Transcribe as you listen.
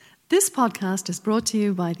This podcast is brought to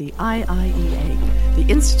you by the IIEA, the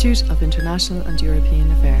Institute of International and European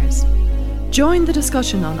Affairs. Join the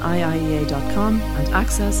discussion on IIEA.com and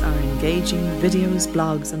access our engaging videos,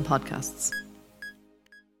 blogs and podcasts.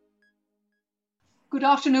 Good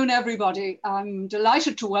afternoon, everybody. I'm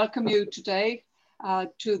delighted to welcome you today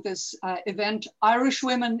to this event, Irish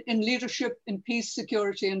Women in Leadership in Peace,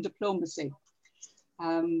 Security and Diplomacy.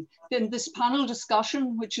 In this panel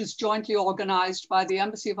discussion, which is jointly organised by the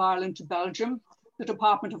Embassy of Ireland to Belgium, the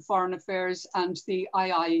Department of Foreign Affairs and the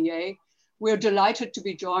IIEA, we're delighted to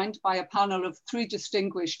be joined by a panel of three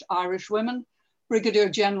distinguished Irish women: Brigadier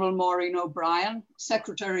General Maureen O'Brien,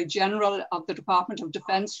 Secretary General of the Department of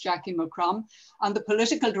Defence, Jackie McCrum, and the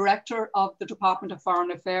Political Director of the Department of Foreign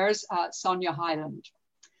Affairs, Sonia Hyland.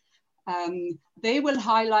 They will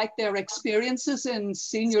highlight their experiences in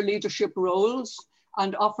senior leadership roles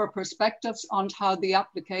and offer perspectives on how the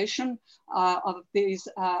application of the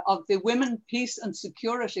Women, Peace and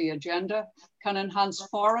Security agenda can enhance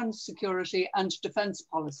foreign, security and defence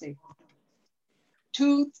policy.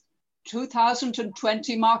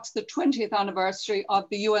 2020 marks the 20th anniversary of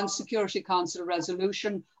the UN Security Council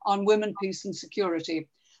resolution on women, peace and security,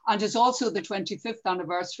 and is also the 25th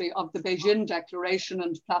anniversary of the Beijing Declaration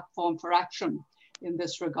and Platform for Action in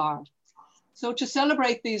this regard. So to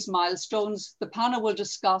celebrate these milestones, the panel will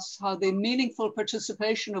discuss how the meaningful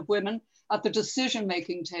participation of women at the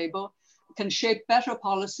decision-making table can shape better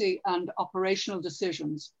policy and operational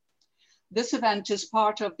decisions. This event is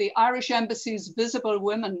part of the Irish Embassy's Visible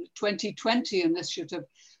Women 2020 initiative,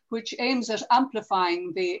 which aims at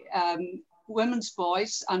amplifying the women's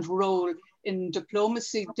voice and role in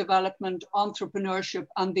diplomacy, development, entrepreneurship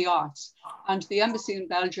and the arts. And the Embassy in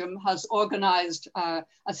Belgium has organised a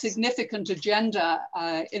significant agenda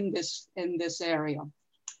in this area.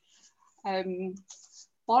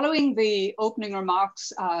 Following the opening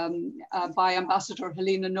remarks by Ambassador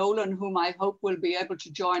Helena Nolan, whom I hope will be able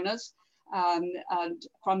to join us, and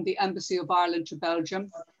from the Embassy of Ireland to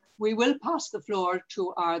Belgium, we will pass the floor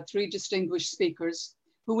to our three distinguished speakers,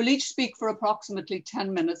 who will each speak for approximately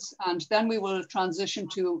 10 minutes, and then we will transition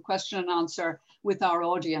to question and answer with our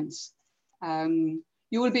audience. You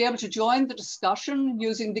will be able to join the discussion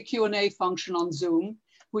using the Q&A function on Zoom,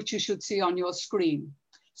 which you should see on your screen.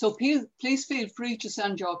 So please feel free to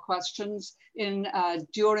send your questions in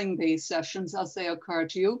during these sessions as they occur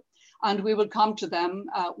to you, and we will come to them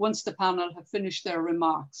once the panel have finished their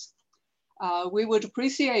remarks. We would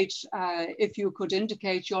appreciate if you could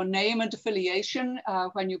indicate your name and affiliation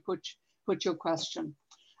when you put your question.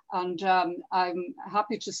 And I'm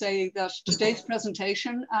happy to say that today's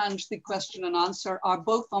presentation and the question and answer are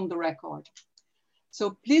both on the record.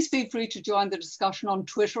 So please be free to join the discussion on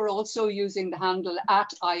Twitter, also using the handle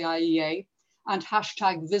 @IIEA and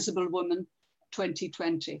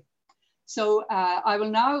 #VisibleWomen2020. So I will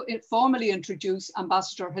now formally introduce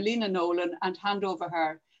Ambassador Helena Nolan and hand over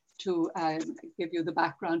her to give you the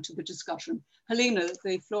background to the discussion. Helena,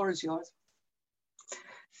 the floor is yours.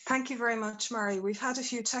 Thank you very much, Mary. We've had a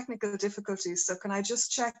few technical difficulties, so can I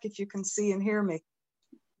just check if you can see and hear me?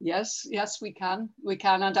 Yes, we can,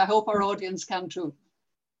 and I hope our audience can too.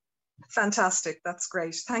 Fantastic, that's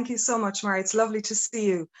great. Thank you so much, Mary. It's lovely to see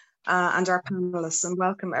you and our panelists, and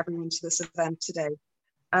welcome everyone to this event today.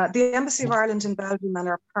 The Embassy of Ireland in Belgium and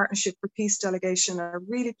our Partnership for Peace delegation are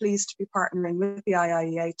really pleased to be partnering with the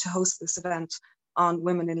IIEA to host this event on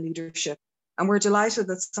women in leadership. And we're delighted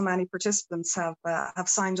that so many participants have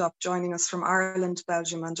signed up, joining us from Ireland,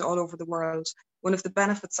 Belgium and all over the world. One of the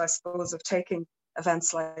benefits, I suppose, of taking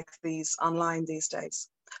events like these online these days.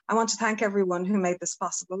 I want to thank everyone who made this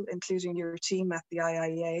possible, including your team at the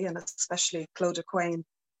IIEA and especially Clodagh Quain,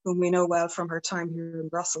 whom we know well from her time here in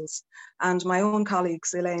Brussels, and my own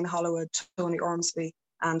colleagues, Elaine Hollowood, Tony Ormsby,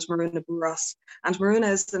 and Maruna Burras. And Maruna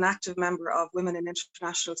is an active member of Women in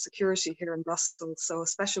International Security here in Brussels, so a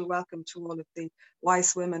special welcome to all of the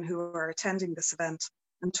wise women who are attending this event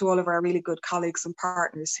and to all of our really good colleagues and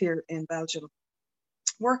partners here in Belgium.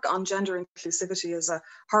 Work on gender inclusivity is a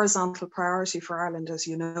horizontal priority for Ireland, as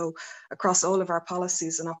you know, across all of our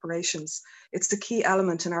policies and operations. It's a key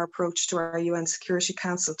element in our approach to our UN Security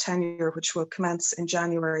Council tenure, which will commence in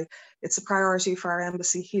January. It's a priority for our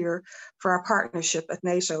embassy here, for our partnership at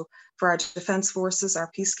NATO, for our defence forces,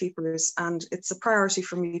 our peacekeepers, and it's a priority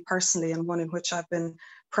for me personally, and one in which I've been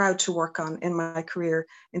proud to work on in my career,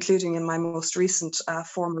 including in my most recent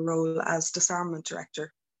former role as Disarmament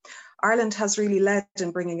Director. Ireland has really led in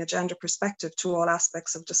bringing a gender perspective to all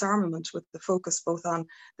aspects of disarmament, with the focus both on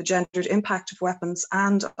the gendered impact of weapons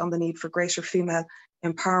and on the need for greater female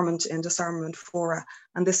empowerment in disarmament fora.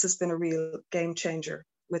 And this has been a real game changer.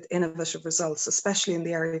 with innovative results, especially in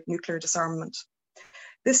the area of nuclear disarmament.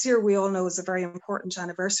 This year, we all know, is a very important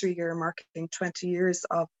anniversary year, marking 20 years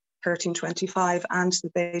of 1325 and the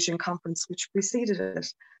Beijing conference, which preceded it.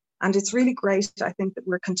 And it's really great, I think, that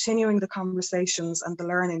we're continuing the conversations and the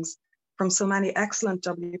learnings from so many excellent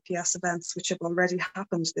WPS events which have already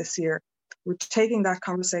happened this year. We're taking that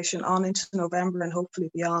conversation on into November and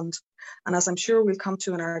hopefully beyond. And as I'm sure we'll come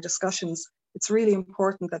to in our discussions, it's really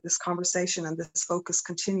important that this conversation and this focus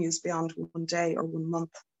continues beyond one day or 1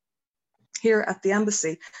 month. Here at the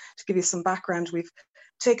Embassy, to give you some background, we've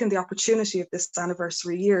taken the opportunity of this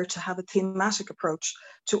anniversary year to have a thematic approach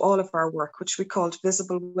to all of our work, which we called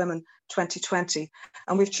Visible Women 2020.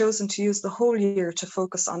 And we've chosen to use the whole year to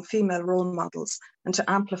focus on female role models and to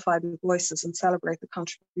amplify the voices and celebrate the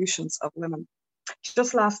contributions of women.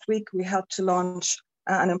 Just last week, we helped to launch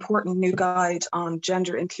an important new guide on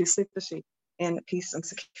gender inclusivity in peace and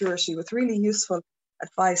security, with really useful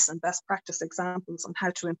advice and best practice examples on how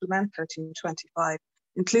to implement 1325,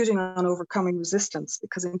 including on overcoming resistance,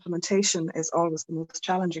 because implementation is always the most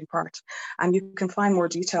challenging part. And you can find more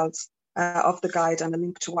details of the guide and a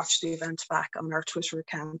link to watch the event back on our Twitter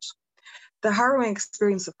account. The harrowing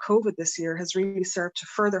experience of COVID this year has really served to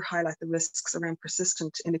further highlight the risks around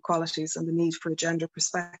persistent inequalities and the need for a gender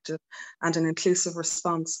perspective and an inclusive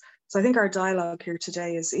response. So I think our dialogue here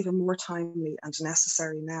today is even more timely and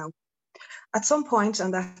necessary now. At some point,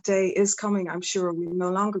 and that day is coming, I'm sure, we'll no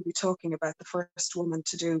longer be talking about the first woman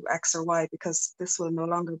to do X or Y, because this will no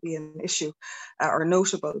longer be an issue or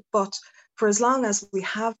notable. But for as long as we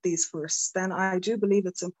have these firsts, then I do believe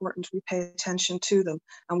it's important we pay attention to them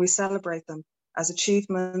and we celebrate them as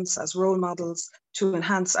achievements, as role models, to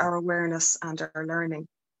enhance our awareness and our learning.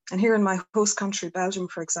 And here in my host country, Belgium,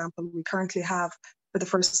 for example, we currently have, for the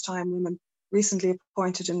first time, women recently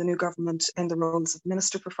appointed in the new government in the roles of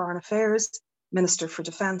Minister for Foreign Affairs, Minister for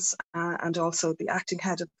Defence, and also the acting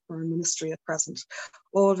head of the Foreign Ministry at present.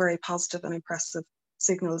 All very positive and impressive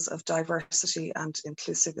signals of diversity and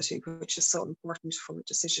inclusivity, which is so important for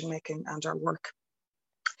decision making and our work.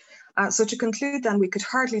 So to conclude then, we could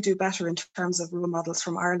hardly do better in terms of role models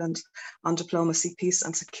from Ireland on diplomacy, peace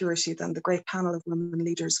and security than the great panel of women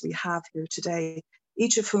leaders we have here today,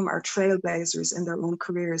 each of whom are trailblazers in their own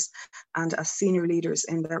careers and as senior leaders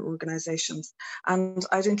in their organisations. And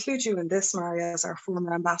I'd include you in this, Maria, as our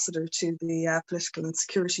former ambassador to the Political and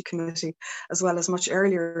Security Committee, as well as much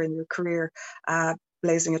earlier in your career,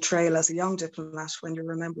 blazing a trail as a young diplomat when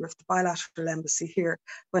you're a member of the bilateral embassy here,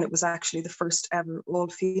 when it was actually the first ever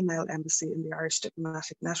all-female embassy in the Irish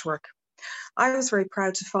diplomatic network. I was very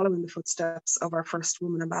proud to follow in the footsteps of our first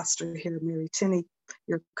woman ambassador here, Mary Tinney,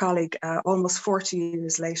 your colleague, almost 40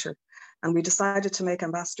 years later. And we decided to make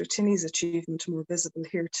Ambassador Tinney's achievement more visible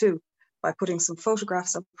here too, by putting some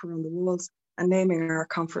photographs up around the walls and naming our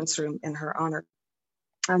conference room in her honour.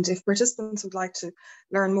 And if participants would like to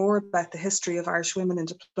learn more about the history of Irish women in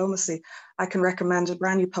diplomacy, I can recommend a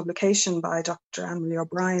brand new publication by Dr. Anne-Marie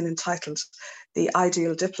O'Brien entitled The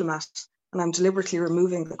Ideal Diplomat. And I'm deliberately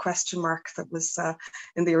removing the question mark that was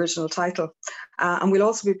in the original title. And we'll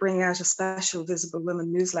also be bringing out a special Visible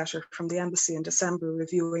Women newsletter from the Embassy in December,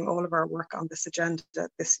 reviewing all of our work on this agenda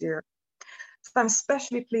this year. So I'm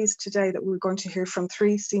especially pleased today that we're going to hear from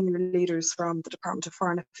 3 senior leaders from the Department of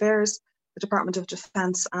Foreign Affairs, the Department of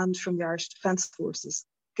Defence and from the Irish Defence Forces,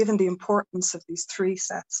 given the importance of these 3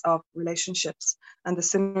 sets of relationships and the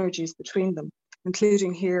synergies between them,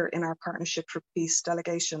 including here in our Partnership for Peace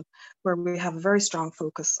delegation, where we have a very strong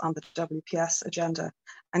focus on the WPS agenda.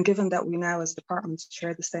 And given that we now as departments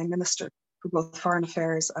share the same minister for both foreign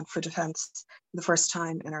affairs and for defence for the first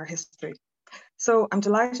time in our history. So I'm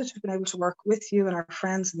delighted to have been able to work with you and our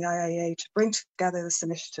friends in the IIEA to bring together this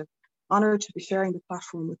initiative. Honoured to be sharing the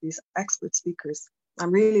platform with these expert speakers.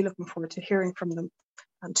 I'm really looking forward to hearing from them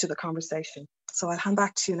and to the conversation. So I'll hand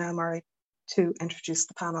back to you now, Mari, to introduce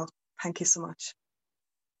the panel. Thank you so much.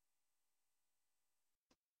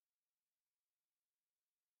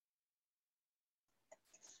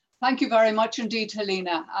 Thank you very much indeed,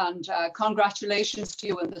 Helena, and congratulations to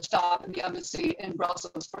you and the staff in the Embassy in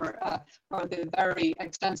Brussels for the very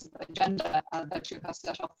extensive agenda that you have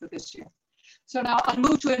set up for this year. So now I'll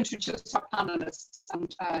move to introduce our panelists,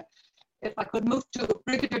 and if I could move to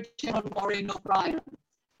Brigadier General Maureen O'Brien.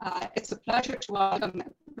 It's a pleasure to welcome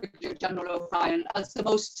Brigadier General O'Brien as the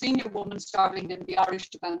most senior woman serving in the Irish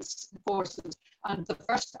Defence Forces and the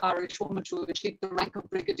first Irish woman to achieve the rank of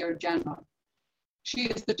Brigadier General. She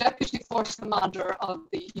is the Deputy Force Commander of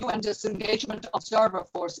the UN Disengagement Observer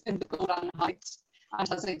Force in the Golan Heights and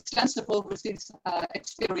has extensive overseas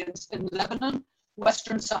experience in Lebanon,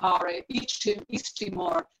 Western Sahara, East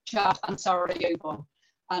Timor, Chad and Sarajevo.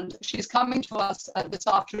 And she's coming to us this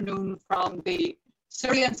afternoon from the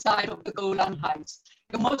Syrian side of the Golan Heights.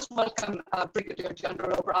 You're most welcome, Brigadier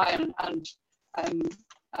General O'Brien. And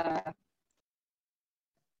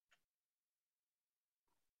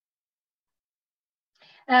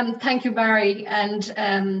thank you, Barry, and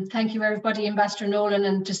thank you, everybody, Ambassador Nolan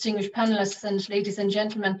and distinguished panelists and ladies and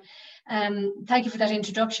gentlemen. Thank you for that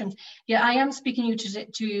introduction. Yeah, I am speaking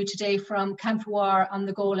to you today from Camp War on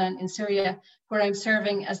the Golan in Syria, where I'm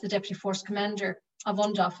serving as the Deputy Force Commander of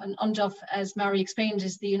UNDOF. And UNDOF, as Mary explained,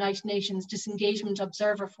 is the United Nations Disengagement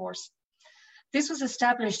Observer Force. This was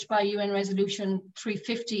established by UN Resolution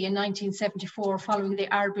 350 in 1974 following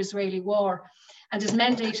the Arab-Israeli War, and is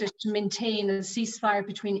mandated to maintain a ceasefire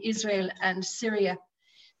between Israel and Syria.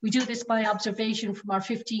 We do this by observation from our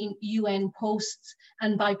 15 UN posts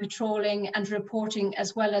and by patrolling and reporting,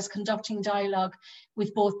 as well as conducting dialogue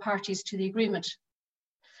with both parties to the agreement.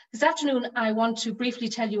 This afternoon, I want to briefly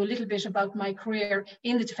tell you a little bit about my career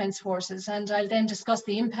in the Defence Forces, and I'll then discuss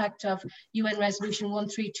the impact of UN Resolution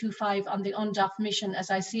 1325 on the UNDOF mission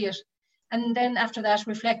as I see it. And then after that,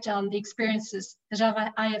 reflect on the experiences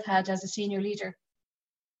that I have had as a senior leader.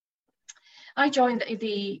 I joined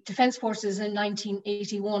the Defence Forces in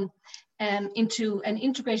 1981 into an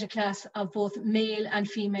integrated class of both male and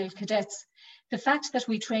female cadets. The fact that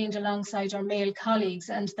we trained alongside our male colleagues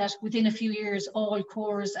and that within a few years all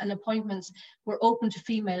corps and appointments were open to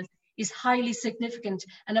females is highly significant,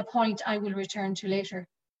 and a point I will return to later.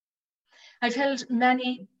 I've held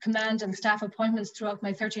many command and staff appointments throughout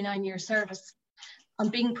my 39-year service. On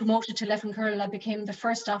being promoted to Lieutenant Colonel, I became the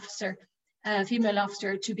first officer, female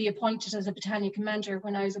officer, to be appointed as a battalion commander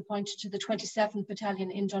when I was appointed to the 27th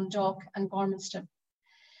Battalion in Dundalk and Gormanston.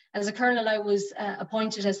 As a colonel, I was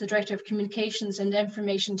appointed as the Director of Communications and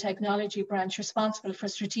Information Technology branch, responsible for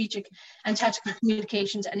strategic and tactical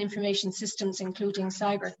communications and information systems, including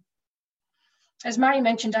cyber. As Mary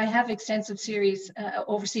mentioned, I have extensive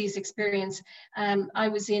overseas experience. I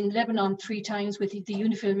was in Lebanon 3 times with the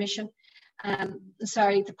UNIFIL mission.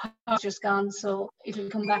 Sorry, the power's just gone, so it'll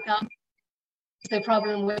come back on. The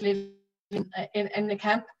problem with living in the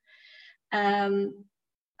camp.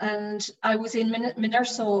 And I was in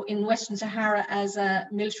Minurso in Western Sahara as a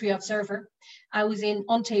military observer. I was in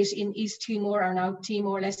UNTAID in East Timor, or now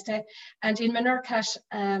Timor-Leste, and in Minurcat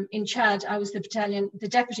in Chad, I was the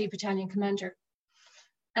deputy battalion commander.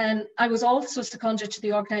 And I was also seconded to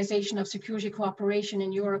the Organization of Security Cooperation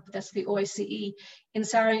in Europe, that's the OSCE, in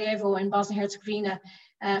Sarajevo in Bosnia-Herzegovina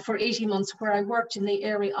for 18 months, where I worked in the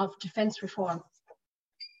area of defense reform.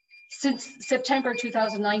 Since September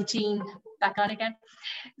 2019, back on again.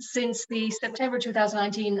 Since the September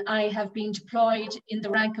 2019, I have been deployed in the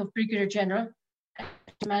rank of Brigadier General,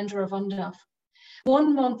 Commander of UNDOF.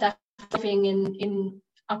 1 month after leaving in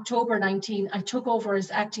October 19, I took over as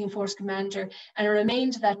Acting Force Commander, and I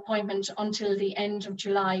remained that appointment until the end of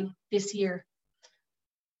July this year.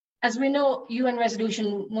 As we know, UN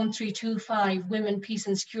Resolution 1325, Women, Peace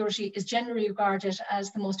and Security, is generally regarded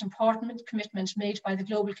as the most important commitment made by the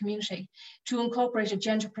global community to incorporate a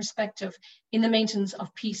gender perspective in the maintenance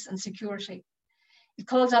of peace and security. It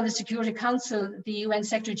calls on the Security Council, the UN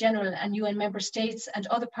Secretary General and UN member states and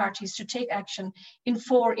other parties to take action in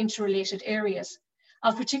 4 interrelated areas.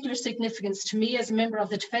 Of particular significance to me as a member of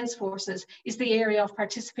the Defence Forces is the area of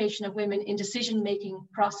participation of women in decision-making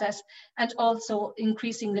process, and also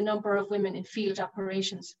increasing the number of women in field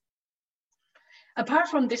operations. Apart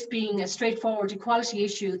from this being a straightforward equality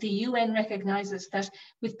issue, the UN recognises that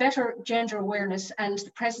with better gender awareness and the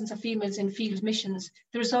presence of females in field missions,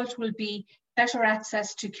 the result will be better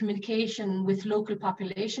access to communication with local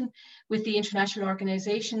population, with the international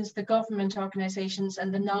organisations, the government organisations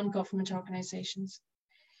and the non-government organisations.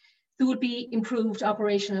 There would be improved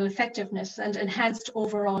operational effectiveness and enhanced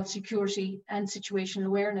overall security and situational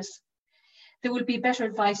awareness. There will be better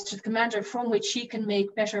advice to the commander from which she can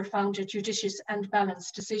make better founded, judicious and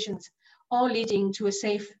balanced decisions, all leading to a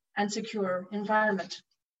safe and secure environment.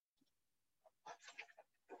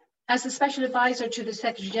 As the Special Advisor to the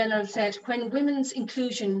Secretary General said, when women's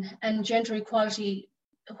inclusion and gender equality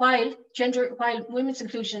While women's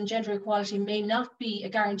inclusion and gender equality may not be a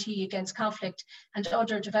guarantee against conflict and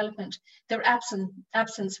other development, their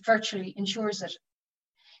absence virtually ensures it.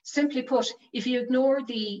 Simply put, if you ignore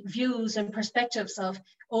the views and perspectives of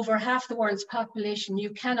over half the world's population,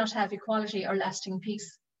 you cannot have equality or lasting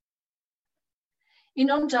peace. In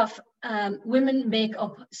UNDOF, women make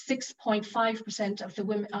up 6.5% of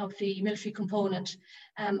the military component.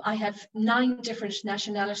 I have 9 different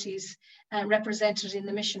nationalities represented in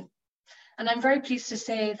the mission. And I'm very pleased to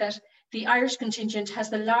say that the Irish contingent has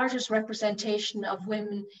the largest representation of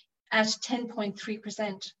women at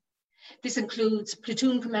 10.3%. This includes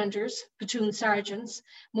platoon commanders, platoon sergeants,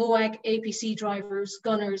 MOAG, APC drivers,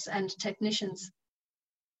 gunners, and technicians.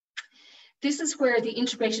 This is where the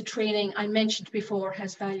integrated training I mentioned before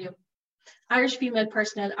has value. Irish female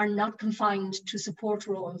personnel are not confined to support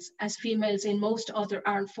roles, as females in most other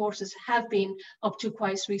armed forces have been up to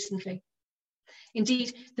quite recently.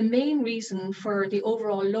 Indeed, the main reason for the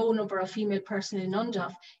overall low number of female personnel in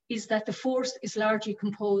UNDOF is that the force is largely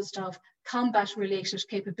composed of combat-related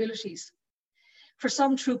capabilities. For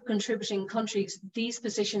some troop contributing countries, these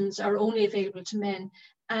positions are only available to men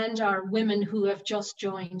and are women who have just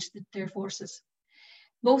joined their forces.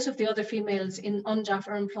 Most of the other females in UNDOF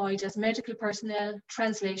are employed as medical personnel,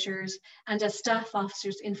 translators, and as staff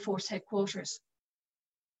officers in force headquarters.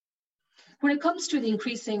 When it comes to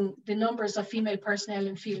increasing the numbers of female personnel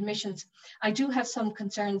in field missions, I do have some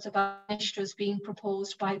concerns about initiatives being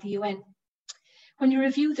proposed by the UN. When you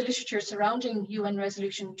review the literature surrounding UN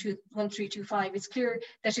Resolution 1325, it's clear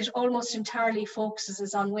that it almost entirely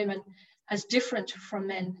focuses on women as different from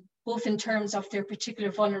men, both in terms of their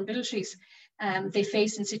particular vulnerabilities they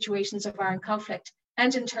face in situations of armed conflict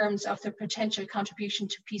and in terms of their potential contribution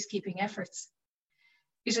to peacekeeping efforts.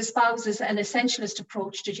 It espouses an essentialist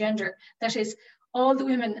approach to gender, that is, all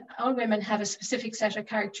women have a specific set of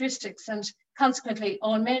characteristics, and consequently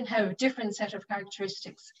all men have a different set of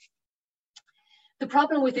characteristics. The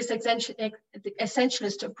problem with this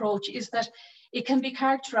essentialist approach is that it can be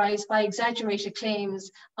characterized by exaggerated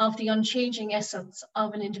claims of the unchanging essence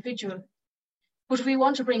of an individual. But if we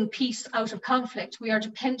want to bring peace out of conflict, we are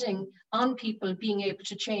depending on people being able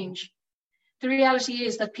to change. The reality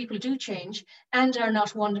is that people do change and are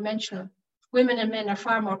not one-dimensional. Women and men are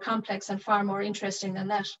far more complex and far more interesting than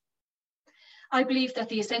that. I believe that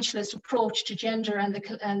the essentialist approach to gender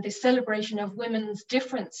and the celebration of women's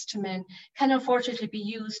difference to men can unfortunately be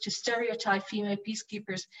used to stereotype female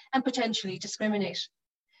peacekeepers and potentially discriminate.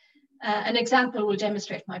 An example will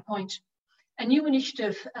demonstrate my point. A new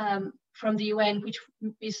initiative from the UN, which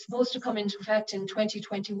is supposed to come into effect in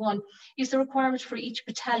 2021, is the requirement for each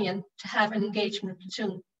battalion to have an engagement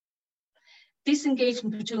platoon. This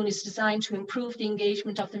engagement platoon is designed to improve the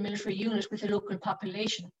engagement of the military unit with the local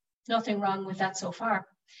population. Nothing wrong with that so far.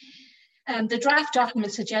 The draft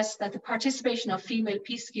document suggests that the participation of female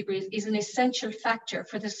peacekeepers is an essential factor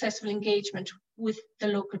for the successful engagement with the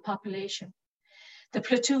local population. The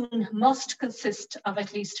platoon must consist of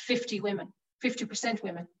at least 50%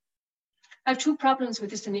 women. I have two problems with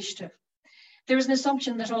this initiative. There is an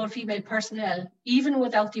assumption that all female personnel, even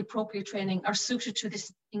without the appropriate training, are suited to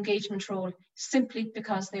this engagement role simply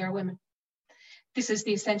because they are women. This is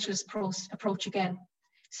the essentialist approach again.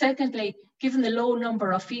 Secondly, given the low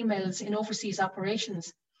number of females in overseas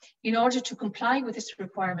operations, in order to comply with this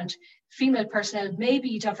requirement, female personnel may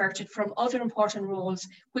be diverted from other important roles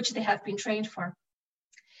which they have been trained for.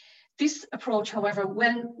 This approach, however,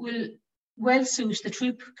 will well suit the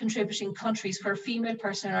troop contributing countries where female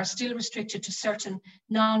personnel are still restricted to certain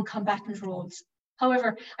non-combatant roles.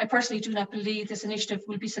 However, I personally do not believe this initiative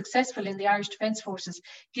will be successful in the Irish Defence Forces,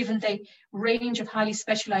 given the range of highly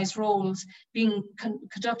specialised roles being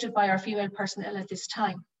conducted by our female personnel at this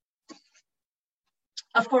time.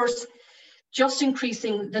 Of course, just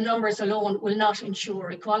increasing the numbers alone will not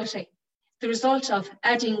ensure equality. The result of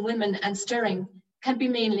adding women and stirring can be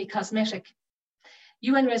mainly cosmetic.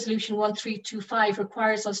 UN Resolution 1325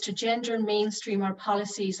 requires us to gender mainstream our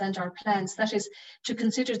policies and our plans, that is, to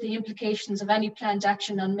consider the implications of any planned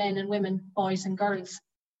action on men and women, boys and girls.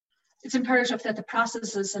 It's imperative that the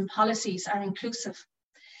processes and policies are inclusive.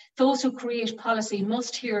 Those who create policy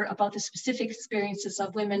must hear about the specific experiences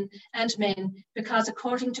of women and men, because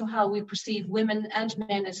according to how we perceive women and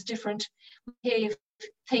men as different, we behave,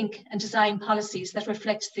 think and design policies that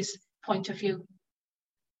reflect this point of view.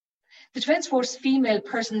 The Defence Force Female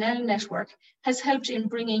Personnel Network has helped in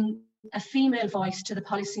bringing a female voice to the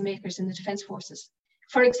policymakers in the Defence Forces.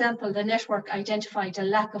 For example, the network identified a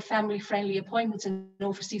lack of family-friendly appointments in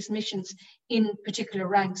overseas missions in particular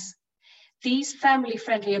ranks. These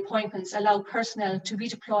family-friendly appointments allow personnel to be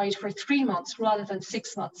deployed for 3 months rather than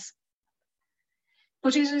 6 months.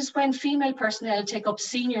 But it is when female personnel take up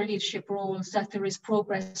senior leadership roles that there is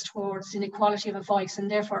progress towards inequality of a voice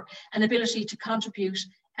and therefore an ability to contribute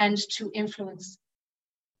and to influence.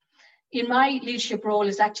 In my leadership role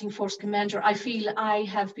as Acting Force Commander, I feel I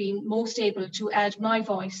have been most able to add my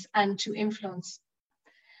voice and to influence.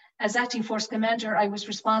 As Acting Force Commander, I was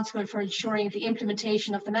responsible for ensuring the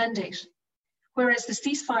implementation of the mandate, whereas the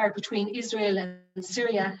ceasefire between Israel and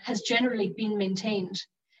Syria has generally been maintained.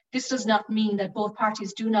 This does not mean that both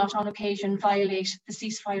parties do not on occasion violate the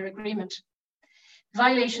ceasefire agreement.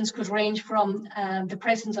 Violations could range from the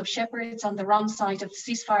presence of shepherds on the wrong side of the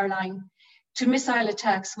ceasefire line to missile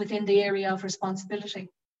attacks within the area of responsibility.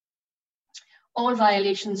 All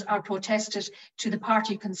violations are protested to the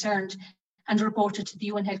party concerned and reported to the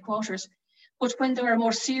UN headquarters. But when there are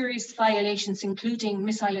more serious violations, including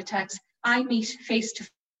missile attacks, I meet face to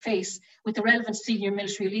face with the relevant senior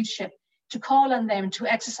military leadership to call on them to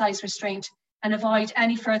exercise restraint and avoid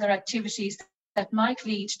any further activities that might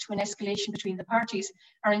lead to an escalation between the parties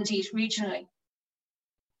or indeed regionally.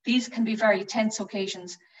 These can be very tense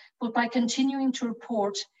occasions, but by continuing to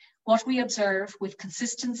report what we observe with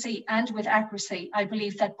consistency and with accuracy, I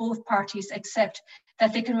believe that both parties accept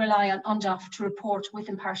that they can rely on UNDOF to report with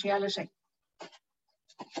impartiality.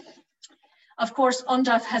 Of course,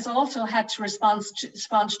 UNDOF has also had to respond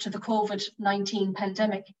to the COVID-19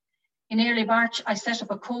 pandemic. In early March, I set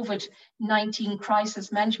up a COVID-19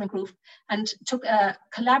 crisis management group and took a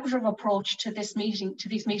collaborative approach to these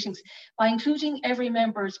meetings. By including every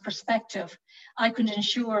member's perspective, I could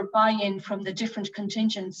ensure buy-in from the different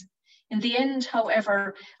contingents. In the end,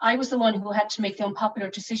 however, I was the one who had to make the unpopular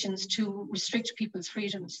decisions to restrict people's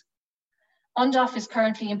freedoms. UNDOF is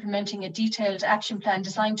currently implementing a detailed action plan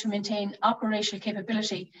designed to maintain operational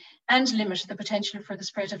capability and limit the potential for the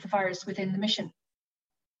spread of the virus within the mission.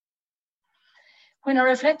 When I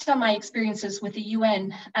reflect on my experiences with the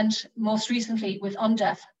UN and most recently with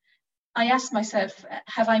UNDOF, I ask myself,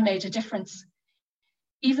 have I made a difference?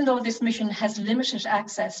 Even though this mission has limited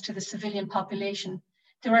access to the civilian population,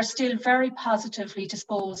 there are still very positively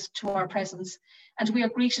disposed to our presence, and we are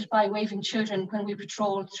greeted by waving children when we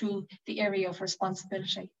patrol through the area of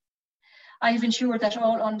responsibility. I have ensured that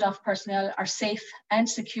all UNDOF personnel are safe and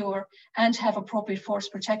secure and have appropriate force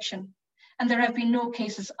protection, and there have been no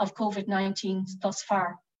cases of COVID-19 thus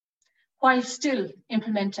far, while still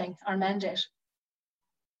implementing our mandate.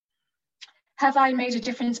 Have I made a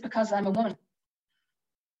difference because I'm a woman?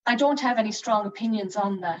 I don't have any strong opinions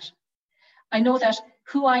on that. I know that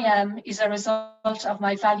who I am is a result of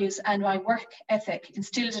my values and my work ethic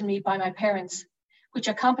instilled in me by my parents, which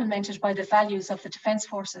are complemented by the values of the Defence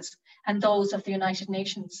Forces and those of the United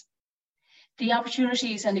Nations. The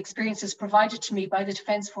opportunities and experiences provided to me by the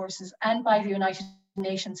Defence Forces and by the United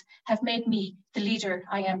Nations have made me the leader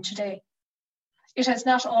I am today. It has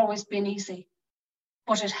not always been easy,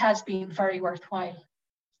 but it has been very worthwhile.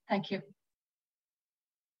 Thank you.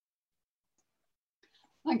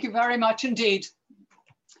 Thank you very much indeed.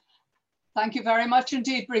 Thank you very much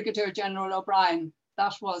indeed, Brigadier General O'Brien.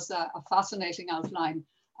 That was a fascinating outline,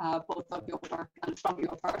 both of your work and from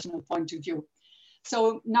your personal point of view.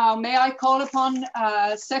 So now may I call upon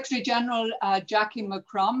Secretary General Jackie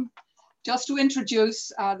McCrum, just to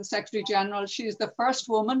introduce the Secretary General. She is the first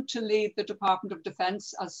woman to lead the Department of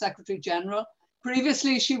Defence as Secretary General.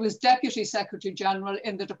 Previously, she was Deputy Secretary General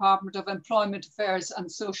in the Department of Employment Affairs and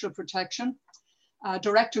Social Protection,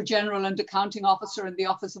 Director General and Accounting Officer in the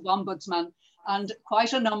Office of Ombudsman, and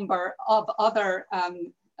quite a number of other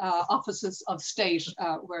offices of state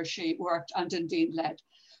where she worked and indeed led.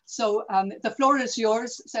 So the floor is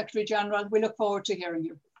yours, Secretary General. We look forward to hearing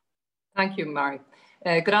you. Thank you, Mary.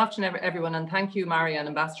 Good afternoon, everyone, and thank you, Mary and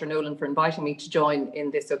Ambassador Nolan, for inviting me to join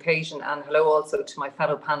in this occasion, and hello also to my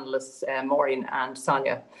fellow panellists, Maureen and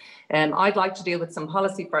Sonia. I'd like to deal with some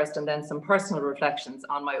policy first and then some personal reflections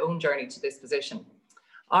on my own journey to this position.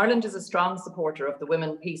 Ireland is a strong supporter of the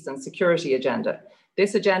Women, Peace and Security agenda.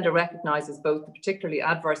 This agenda recognises both the particularly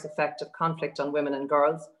adverse effect of conflict on women and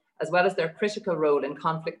girls, as well as their critical role in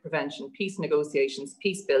conflict prevention, peace negotiations,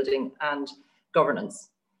 peace building and governance.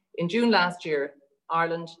 In June last year,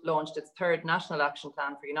 Ireland launched its third National Action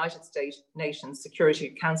Plan for United Nations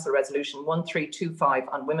Security Council Resolution 1325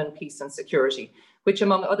 on women, peace and security, which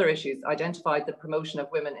among other issues identified the promotion of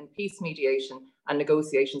women in peace mediation and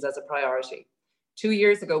negotiations as a priority. 2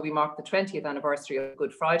 years ago, we marked the 20th anniversary of the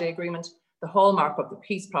Good Friday Agreement, the hallmark of the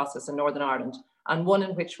peace process in Northern Ireland, and one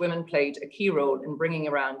in which women played a key role in bringing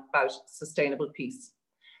about sustainable peace.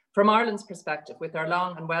 From Ireland's perspective, with our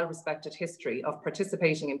long and well-respected history of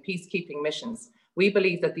participating in peacekeeping missions, we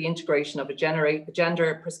believe that the integration of a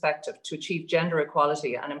gender perspective to achieve gender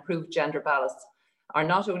equality and improve gender balance are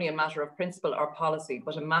not only a matter of principle or policy,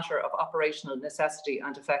 but a matter of operational necessity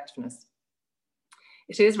and effectiveness.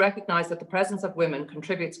 It is recognised that the presence of women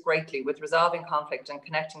contributes greatly with resolving conflict and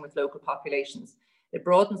connecting with local populations. It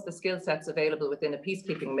broadens the skill sets available within a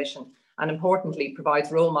peacekeeping mission and, importantly,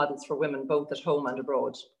 provides role models for women both at home and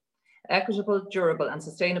abroad. Equitable, durable and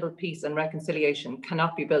sustainable peace and reconciliation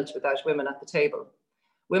cannot be built without women at the table.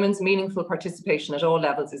 Women's meaningful participation at all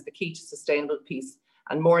levels is the key to sustainable peace,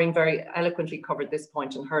 and Maureen very eloquently covered this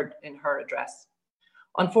point in her address.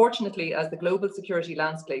 Unfortunately, as the global security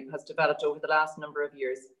landscape has developed over the last number of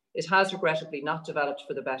years, it has regrettably not developed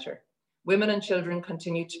for the better. Women and children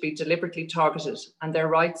continue to be deliberately targeted, and their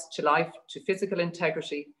rights to life, to physical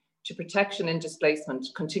integrity, to protection in displacement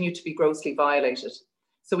continue to be grossly violated.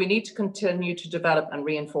 So we need to continue to develop and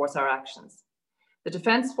reinforce our actions. The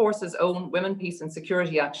Defence Force's own Women, Peace and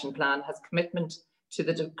Security Action Plan has commitment to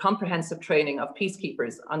the comprehensive training of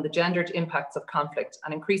peacekeepers on the gendered impacts of conflict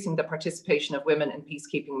and increasing the participation of women in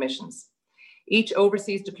peacekeeping missions. Each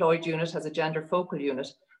overseas deployed unit has a gender focal unit,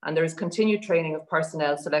 and there is continued training of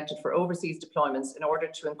personnel selected for overseas deployments in order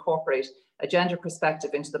to incorporate a gender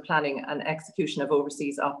perspective into the planning and execution of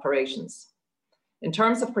overseas operations. In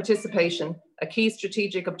terms of participation, a key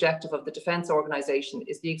strategic objective of the Defence Organisation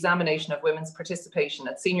is the examination of women's participation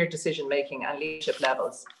at senior decision-making and leadership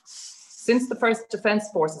levels. Since the first Defence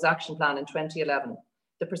Forces Action Plan in 2011,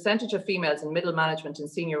 the percentage of females in middle management and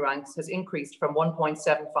senior ranks has increased from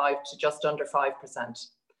 1.75 to just under 5%.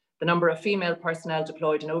 The number of female personnel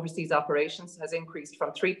deployed in overseas operations has increased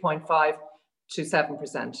from 3.5 to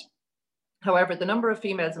 7%. However, the number of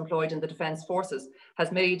females employed in the Defence Forces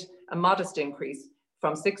has made a modest increase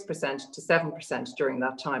from 6% to 7% during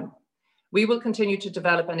that time. We will continue to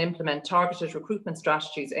develop and implement targeted recruitment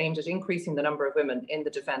strategies aimed at increasing the number of women in the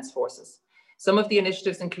Defence Forces. Some of the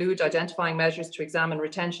initiatives include identifying measures to examine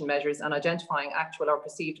retention measures and identifying actual or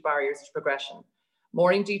perceived barriers to progression.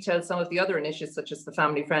 Maureen detailed some of the other initiatives, such as the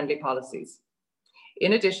family-friendly policies.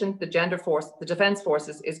 In addition, the Defence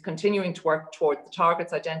Forces is continuing to work toward the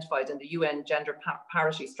targets identified in the UN Gender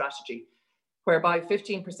Parity Strategy, whereby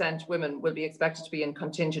 15% women will be expected to be in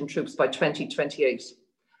contingent troops by 2028.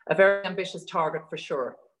 A very ambitious target for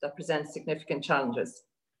sure that presents significant challenges.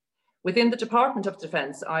 Within the Department of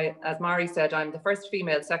Defence, as Mari said, I'm the first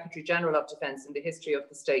female Secretary General of Defence in the history of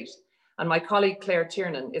the state, and my colleague Claire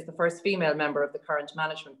Tiernan is the first female member of the current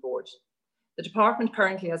Management Board. The department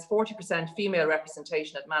currently has 40% female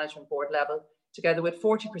representation at Management Board level, together with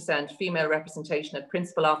 40% female representation at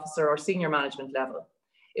Principal Officer or Senior Management level.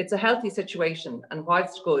 It's a healthy situation, and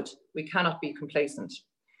whilst good, we cannot be complacent.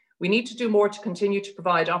 We need to do more to continue to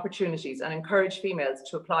provide opportunities and encourage females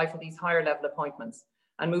to apply for these higher level appointments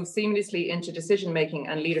and move seamlessly into decision-making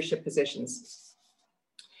and leadership positions.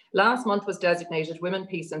 Last month was designated Women,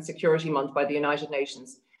 Peace and Security Month by the United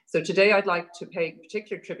Nations. So today I'd like to pay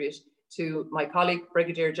particular tribute to my colleague,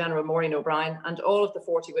 Brigadier General Maureen O'Brien, and all of the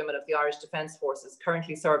 40 women of the Irish Defence Forces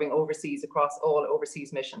currently serving overseas across all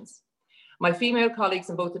overseas missions. My female colleagues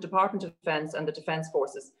in both the Department of Defence and the Defence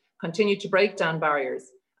Forces continue to break down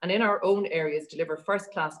barriers and in our own areas deliver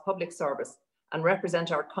first-class public service and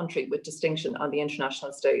represent our country with distinction on the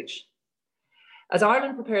international stage. As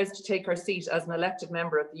Ireland prepares to take her seat as an elected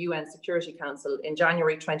member of the UN Security Council in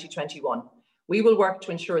January 2021, we will work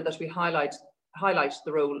to ensure that we highlight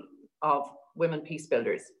the role of women peace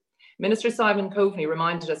builders. Minister Simon Coveney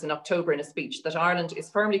reminded us in October in a speech that Ireland is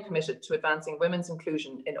firmly committed to advancing women's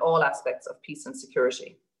inclusion in all aspects of peace and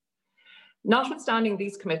security. Notwithstanding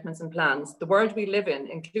these commitments and plans, the world we live in,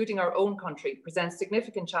 including our own country, presents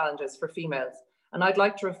significant challenges for females, and I'd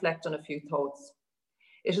like to reflect on a few thoughts.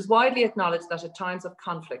 It is widely acknowledged that at times of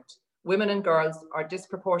conflict, women and girls are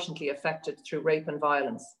disproportionately affected through rape and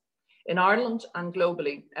violence. In Ireland and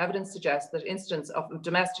globally, evidence suggests that incidents of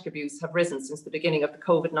domestic abuse have risen since the beginning of the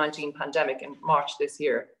COVID-19 pandemic in March this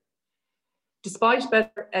year. Despite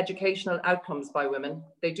better educational outcomes by women,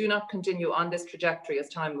 they do not continue on this trajectory as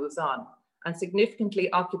time moves on, and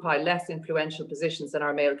significantly occupy less influential positions than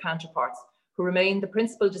our male counterparts, who remain the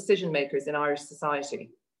principal decision makers in Irish society.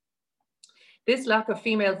 This lack of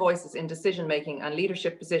female voices in decision-making and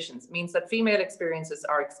leadership positions means that female experiences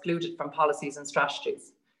are excluded from policies and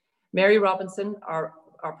strategies. Mary Robinson, our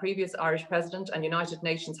previous Irish President and United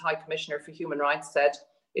Nations High Commissioner for Human Rights, said,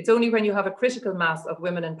 "It's only when you have a critical mass of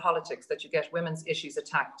women in politics that you get women's issues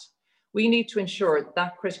attacked. We need to ensure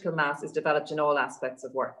that critical mass is developed in all aspects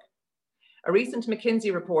of work." A recent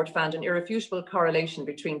McKinsey report found an irrefutable correlation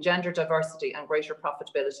between gender diversity and greater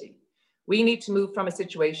profitability. We need to move from a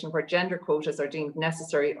situation where gender quotas are deemed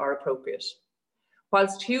necessary or appropriate.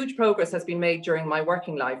 Whilst huge progress has been made during my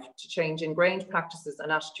working life to change ingrained practices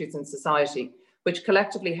and attitudes in society, which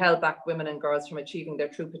collectively held back women and girls from achieving their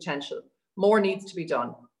true potential, more needs to be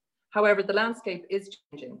done. However, the landscape is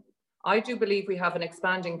changing. I do believe we have an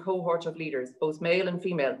expanding cohort of leaders, both male and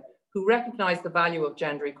female, who recognise the value of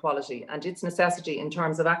gender equality and its necessity in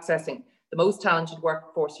terms of accessing the most talented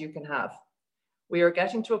workforce you can have. We are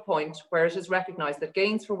getting to a point where it is recognised that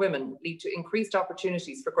gains for women lead to increased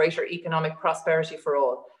opportunities for greater economic prosperity for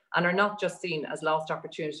all, and are not just seen as lost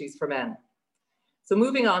opportunities for men. So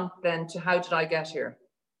moving on then to how did I get here?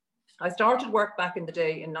 I started work back in the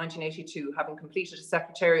day in 1982, having completed a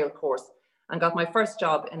secretarial course and got my first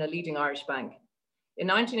job in a leading Irish bank. In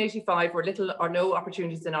 1985, there were little or no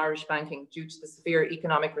opportunities in Irish banking due to the severe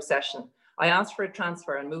economic recession. I asked for a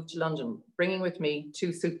transfer and moved to London, bringing with me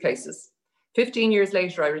 2 suitcases. 15 years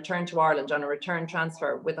later, I returned to Ireland on a return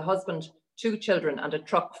transfer with a husband, 2 children, and a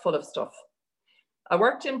truck full of stuff. I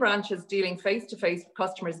worked in branches dealing face-to-face with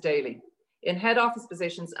customers daily, in head office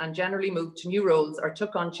positions, and generally moved to new roles or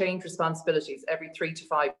took on change responsibilities every 3 to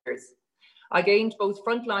 5 years. I gained both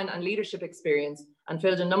frontline and leadership experience and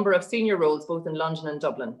filled a number of senior roles both in London and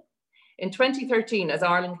Dublin. In 2013, as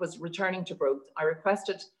Ireland was returning to growth, I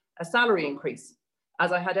requested a salary increase,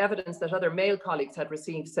 as I had evidence that other male colleagues had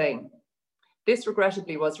received same. This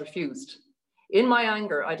regrettably was refused. In my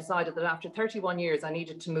anger, I decided that after 31 years, I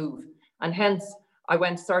needed to move, and hence I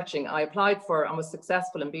went searching. I applied for and was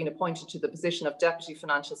successful in being appointed to the position of Deputy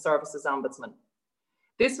Financial Services Ombudsman.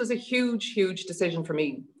 This was a huge, huge decision for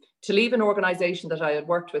me, to leave an organisation that I had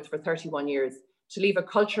worked with for 31 years, to leave a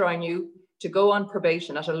culture I knew, to go on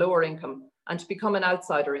probation at a lower income, and to become an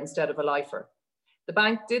outsider instead of a lifer. The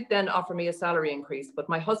bank did then offer me a salary increase, but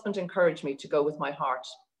my husband encouraged me to go with my heart.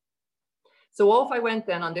 So off I went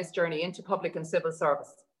then on this journey into public and civil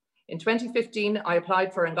service. In 2015, I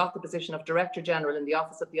applied for and got the position of Director General in the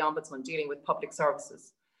Office of the Ombudsman dealing with public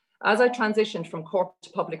services. As I transitioned from corporate to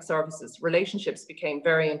public services, relationships became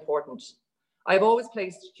very important. I have always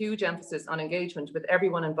placed huge emphasis on engagement with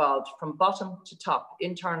everyone involved, from bottom to top,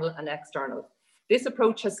 internal and external. This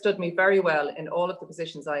approach has stood me very well in all of the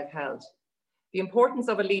positions I have held. The importance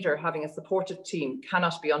of a leader having a supportive team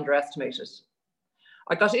cannot be underestimated.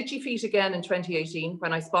 I got itchy feet again in 2018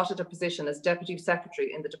 when I spotted a position as Deputy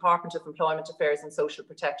Secretary in the Department of Employment Affairs and Social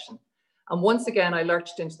Protection. And once again, I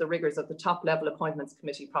lurched into the rigours of the top level appointments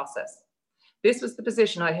committee process. This was the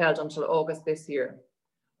position I held until August this year.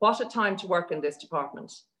 What a time to work in this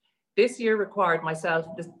department. This year required myself,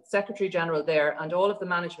 the Secretary General there, and all of the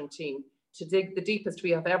management team to dig the deepest we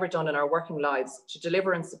have ever done in our working lives to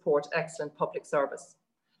deliver and support excellent public service.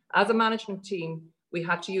 As a management team, we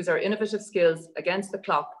had to use our innovative skills against the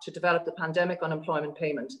clock to develop the pandemic unemployment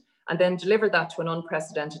payment and then deliver that to an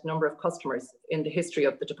unprecedented number of customers in the history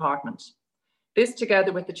of the department. This,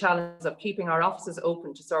 together with the challenge of keeping our offices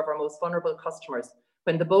open to serve our most vulnerable customers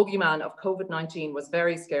when the bogeyman of COVID-19 was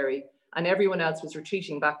very scary and everyone else was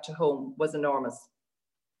retreating back to home, was enormous.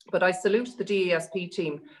 But I salute the DESP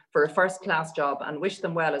team for a first-class job and wish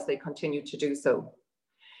them well as they continue to do so.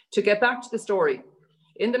 To get back to the story,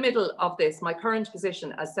 in the middle of this, my current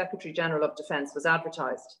position as Secretary General of Defence was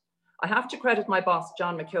advertised. I have to credit my boss,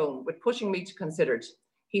 John McKeown, with pushing me to consider it.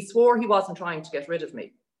 He swore he wasn't trying to get rid of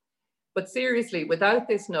me. But seriously, without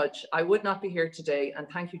this nudge, I would not be here today, and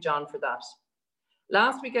thank you, John, for that.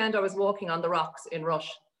 Last weekend, I was walking on the rocks in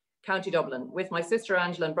Rush, County Dublin, with my sister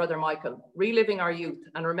Angela and brother Michael, reliving our youth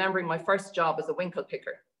and remembering my first job as a winkle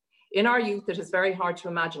picker. In our youth, it is very hard to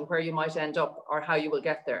imagine where you might end up or how you will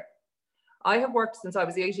get there. I have worked since I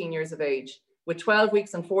was 18 years of age, with 12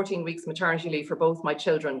 weeks and 14 weeks maternity leave for both my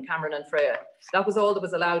children, Cameron and Freya. That was all that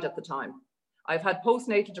was allowed at the time. I've had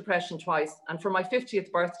postnatal depression twice, and for my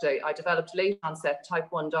 50th birthday, I developed late onset type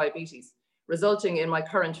 1 diabetes, resulting in my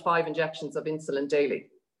current 5 injections of insulin daily.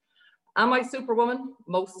 Am I superwoman?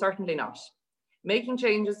 Most certainly not. Making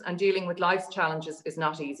changes and dealing with life's challenges is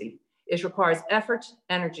not easy. It requires effort,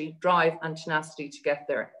 energy, drive, and tenacity to get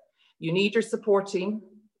there. You need your support team.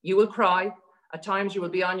 You will cry. At times you will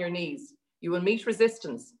be on your knees. You will meet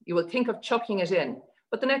resistance. You will think of chucking it in,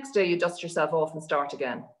 but the next day you dust yourself off and start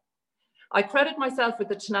again. I credit myself with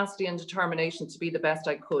the tenacity and determination to be the best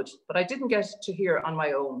I could, but I didn't get to here on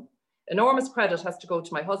my own. Enormous credit has to go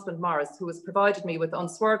to my husband, Morris, who has provided me with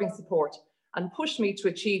unswerving support and pushed me to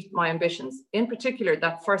achieve my ambitions, in particular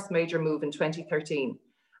that first major move in 2013,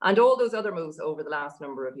 and all those other moves over the last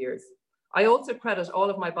number of years. I also credit all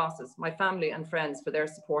of my bosses, my family and friends for their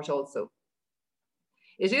support also.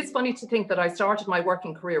 It is funny to think that I started my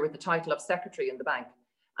working career with the title of Secretary in the bank,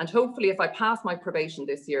 and hopefully if I pass my probation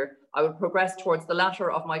this year, I will progress towards the latter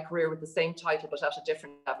of my career with the same title but at a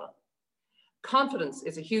different level. Confidence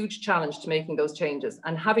is a huge challenge to making those changes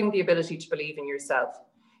and having the ability to believe in yourself.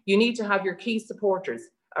 You need to have your key supporters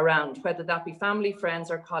around, whether that be family, friends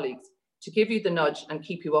or colleagues, to give you the nudge and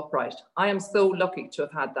keep you upright. I am so lucky to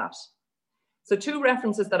have had that. So 2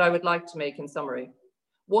 references that I would like to make in summary.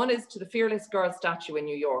 One is to the Fearless Girl statue in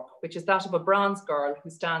New York, which is that of a bronze girl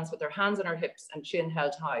who stands with her hands on her hips and chin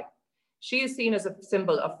held high. She is seen as a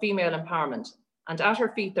symbol of female empowerment, and at her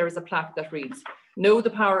feet there is a plaque that reads, "Know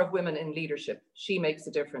the power of women in leadership. She makes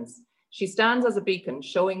a difference." She stands as a beacon,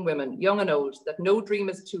 showing women, young and old, that no dream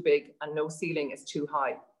is too big and no ceiling is too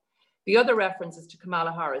high. The other reference is to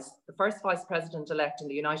Kamala Harris, the first Vice President-elect in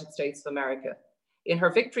the United States of America. In her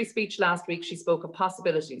victory speech last week, she spoke of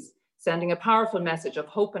possibilities, sending a powerful message of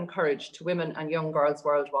hope and courage to women and young girls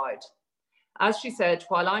worldwide. As she said,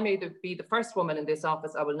 while I may be the first woman in this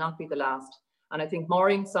office, I will not be the last. And I think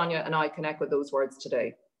Maureen, Sonia and I can echo those words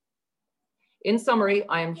today. In summary,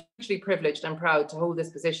 I am hugely privileged and proud to hold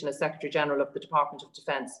this position as Secretary General of the Department of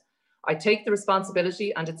Defence. I take the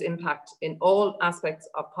responsibility and its impact in all aspects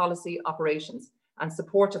of policy, operations and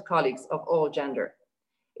support of colleagues of all gender.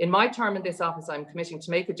 In my term in this office, I'm committing to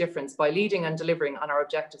make a difference by leading and delivering on our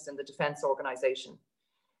objectives in the Defence Organisation.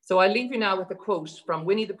 So I'll leave you now with a quote from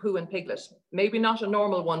Winnie the Pooh and Piglet, maybe not a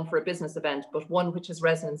normal one for a business event, but one which has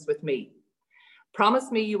resonance with me.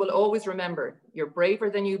 Promise me you will always remember you're braver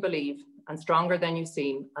than you believe and stronger than you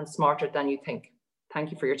seem and smarter than you think.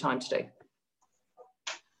 Thank you for your time today.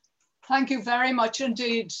 Thank you very much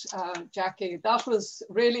indeed, Jackie. That was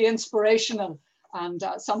really inspirational and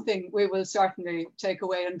something we will certainly take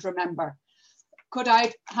away and remember. Could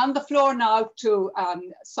I hand the floor now to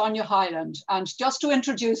Sonia Hyland? And just to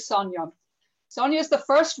introduce Sonia, Sonia is the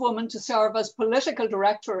first woman to serve as political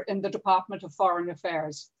director in the Department of Foreign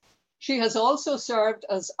Affairs. She has also served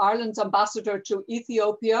as Ireland's ambassador to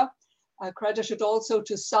Ethiopia, accredited also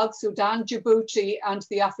to South Sudan, Djibouti, and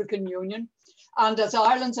the African Union, and as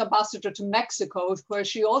Ireland's ambassador to Mexico, where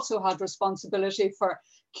she also had responsibility for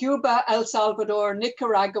Cuba, El Salvador,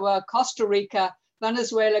 Nicaragua, Costa Rica,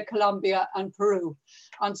 Venezuela, Colombia, and Peru.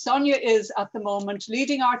 And Sonia is at the moment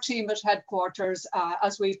leading our team at headquarters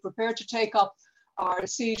as we prepare to take up our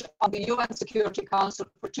seat on the UN Security Council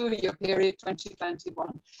for a 2-year period,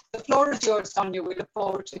 2021. The floor is yours, Sonia. We look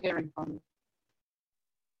forward to hearing from you.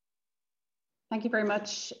 Thank you very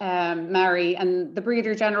much, Mary. And the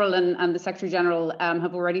Brigadier General and the Secretary General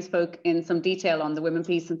have already spoke in some detail on the Women,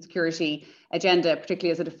 Peace and Security agenda,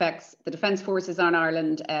 particularly as it affects the Defence Forces on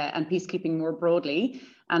Ireland and peacekeeping more broadly,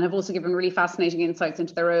 and have also given really fascinating insights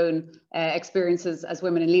into their own experiences as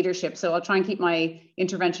women in leadership. So I'll try and keep my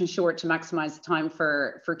intervention short to maximise the time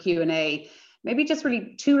for Q&A. Maybe just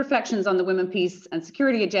really 2 reflections on the Women, Peace and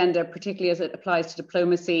Security agenda, particularly as it applies to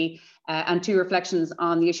diplomacy, and 2 reflections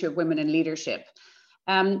on the issue of women in leadership.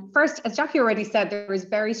 First, as Jackie already said, there is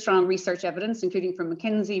very strong research evidence, including from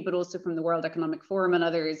McKinsey, but also from the World Economic Forum and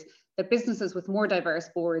others, that businesses with more diverse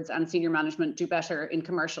boards and senior management do better in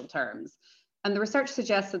commercial terms. And the research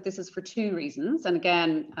suggests that this is for 2 reasons. And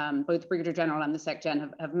again, both the Brigadier General and the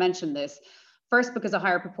SecGen have mentioned this. First, because a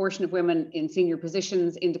higher proportion of women in senior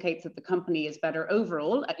positions indicates that the company is better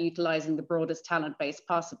overall at utilising the broadest talent base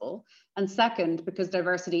possible. And second, because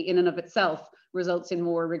diversity in and of itself results in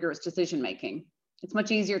more rigorous decision making. It's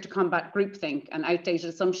much easier to combat groupthink and outdated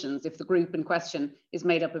assumptions if the group in question is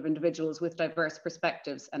made up of individuals with diverse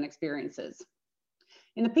perspectives and experiences.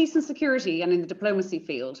 In the peace and security and in the diplomacy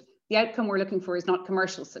field, the outcome we're looking for is not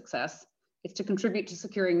commercial success. It's to contribute to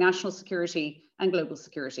securing national security and global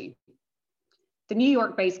security. The New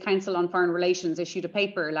York-based Council on Foreign Relations issued a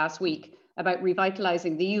paper last week about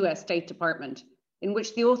revitalizing the US State Department, in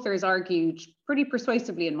which the authors argued, pretty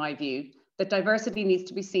persuasively in my view, that diversity needs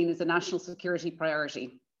to be seen as a national security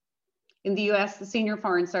priority. In the US, the senior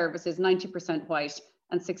foreign service is 90% white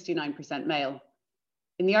and 69% male.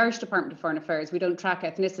 In the Irish Department of Foreign Affairs, we don't track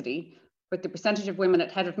ethnicity, but the percentage of women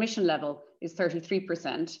at head of mission level is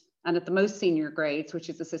 33%, and at the most senior grades, which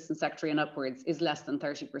is Assistant Secretary and upwards, is less than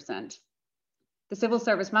 30%. The Civil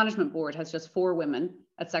Service Management Board has just 4 women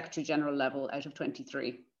at Secretary General level out of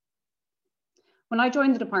 23. When I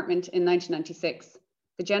joined the department in 1996,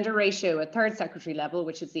 the gender ratio at 3rd Secretary level,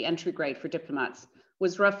 which is the entry grade for diplomats,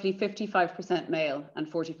 was roughly 55% male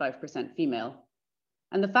and 45% female.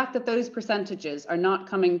 And the fact that those percentages are not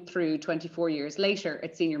coming through 24 years later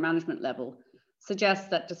at senior management level suggests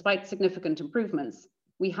that despite significant improvements,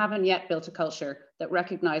 we haven't yet built a culture that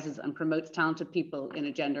recognises and promotes talented people in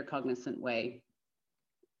a gender cognizant way.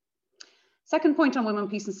 Second point on women,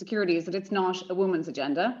 peace and security is that it's not a woman's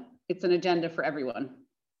agenda, it's an agenda for everyone.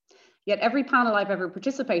 Yet every panel I've ever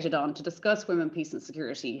participated on to discuss women, peace and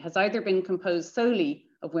security has either been composed solely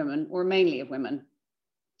of women or mainly of women.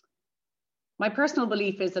 My personal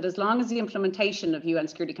belief is that as long as the implementation of UN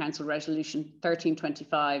Security Council Resolution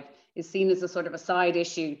 1325 is seen as a sort of a side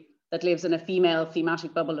issue that lives in a female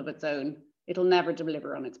thematic bubble of its own, it'll never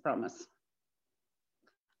deliver on its promise.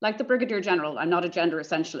 Like the Brigadier General, I'm not a gender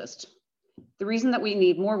essentialist. The reason that we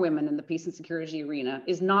need more women in the peace and security arena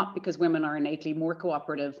is not because women are innately more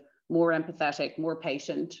cooperative, more empathetic, more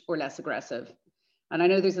patient, or less aggressive. And I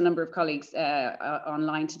know there's a number of colleagues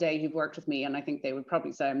online today who've worked with me, and I think they would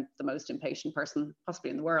probably say I'm the most impatient person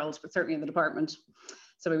possibly in the world, but certainly in the department.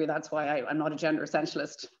 So maybe that's why I'm not a gender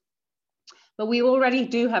essentialist. But we already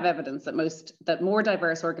do have evidence that more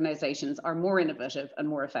diverse organizations are more innovative and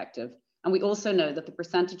more effective. And we also know that the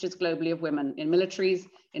percentages globally of women in militaries,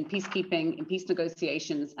 in peacekeeping, in peace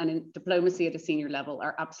negotiations, and in diplomacy at a senior level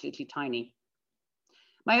are absolutely tiny.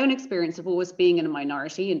 My own experience of always being in a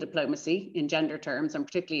minority in diplomacy, in gender terms, and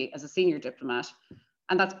particularly as a senior diplomat,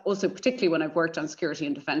 and that's also particularly when I've worked on security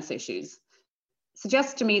and defense issues,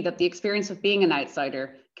 suggests to me that the experience of being an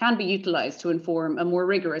outsider can be utilized to inform a more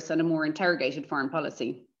rigorous and a more interrogated foreign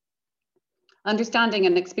policy. Understanding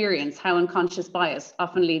and experience how unconscious bias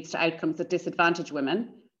often leads to outcomes that disadvantage women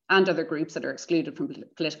and other groups that are excluded from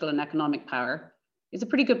political and economic power is a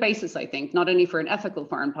pretty good basis, I think, not only for an ethical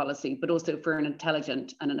foreign policy, but also for an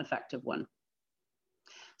intelligent and an effective one.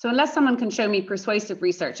 So unless someone can show me persuasive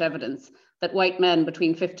research evidence that white men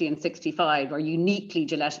between 50 and 65 are uniquely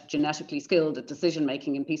genetically skilled at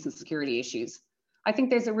decision-making in peace and security issues, I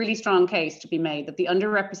think there's a really strong case to be made that the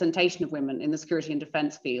underrepresentation of women in the security and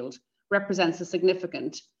defense field represents a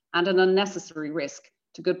significant and an unnecessary risk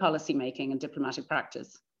to good policy making and diplomatic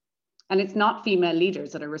practice. And it's not female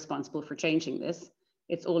leaders that are responsible for changing this,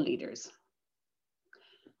 it's all leaders.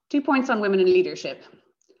 2 points on women in leadership.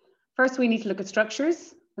 First, we need to look at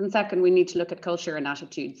structures, and second, we need to look at culture and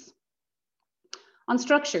attitudes. On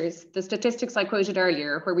structures, the statistics I quoted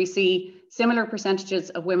earlier, where we see similar percentages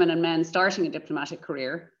of women and men starting a diplomatic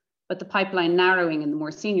career, but the pipeline narrowing in the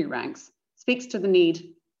more senior ranks, speaks to the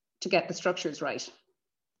need to get the structures right.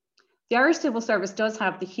 The Irish Civil Service does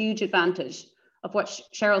have the huge advantage of what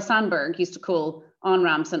Sheryl Sandberg used to call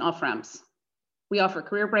on-ramps and off-ramps. We offer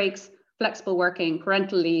career breaks, flexible working,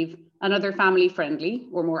 parental leave, and other family-friendly,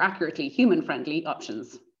 or more accurately, human-friendly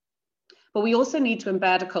options. But we also need to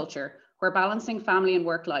embed a culture where balancing family and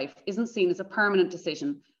work life isn't seen as a permanent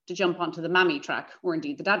decision to jump onto the mammy track, or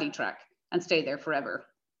indeed the daddy track, and stay there forever.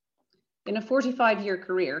 In a 45-year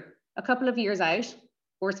career, a couple of years out,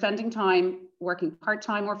 or spending time working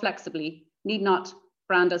part-time or flexibly, need not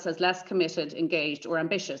brand us as less committed, engaged, or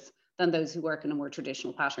ambitious than those who work in a more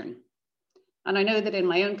traditional pattern. And I know that in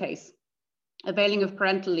my own case, availing of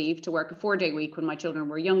parental leave to work a 4-day week when my children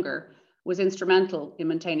were younger was instrumental in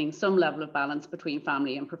maintaining some level of balance between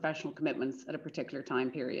family and professional commitments at a particular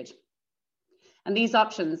time period. And these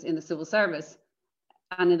options in the civil service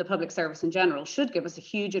and in the public service in general should give us a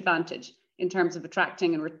huge advantage in terms of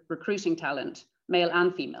attracting and recruiting talent, male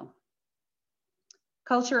and female.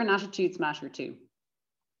 Culture and attitudes matter too.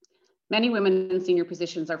 Many women in senior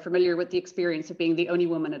positions are familiar with the experience of being the only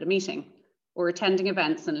woman at a meeting, or attending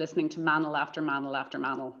events and listening to manel after manel after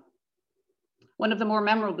manel. One of the more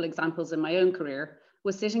memorable examples in my own career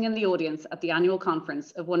was sitting in the audience at the annual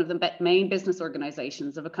conference of one of the main business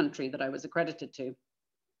organizations of a country that I was accredited to.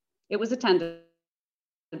 It was attended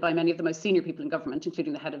by many of the most senior people in government,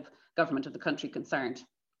 including the head of government of the country concerned.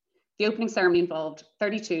 The opening ceremony involved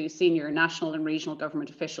 32 senior national and regional government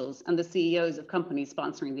officials and the CEOs of companies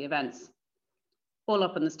sponsoring the events. All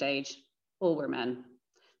up on the stage, all were men.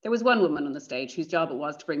 There was one woman on the stage whose job it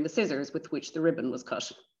was to bring the scissors with which the ribbon was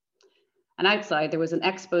cut. And outside there was an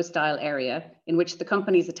expo style area in which the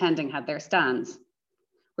companies attending had their stands,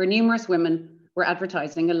 where numerous women were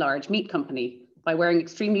advertising a large meat company by wearing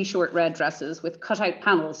extremely short red dresses with cutout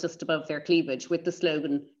panels just above their cleavage with the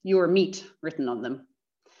slogan, "Your meat," written on them.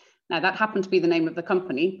 Now that happened to be the name of the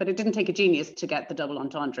company, but it didn't take a genius to get the double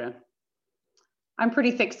entendre. I'm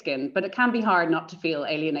pretty thick-skinned, but it can be hard not to feel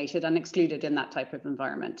alienated and excluded in that type of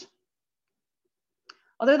environment.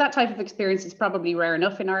 Although that type of experience is probably rare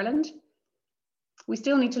enough in Ireland, we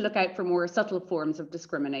still need to look out for more subtle forms of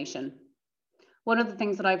discrimination. One of the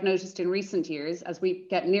things that I've noticed in recent years, as we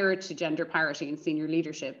get nearer to gender parity in senior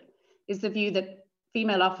leadership, is the view that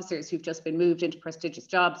female officers who've just been moved into prestigious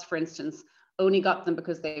jobs, for instance, only got them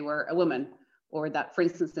because they were a woman, or that, for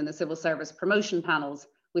instance, in the civil service promotion panels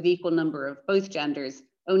with equal number of both genders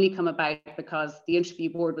only come about because the interview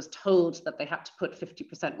board was told that they had to put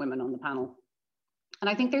 50% women on the panel. And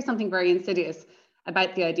I think there's something very insidious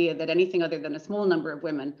about the idea that anything other than a small number of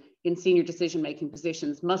women in senior decision-making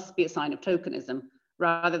positions must be a sign of tokenism,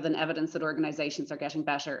 rather than evidence that organizations are getting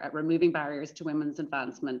better at removing barriers to women's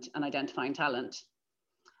advancement and identifying talent.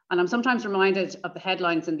 And I'm sometimes reminded of the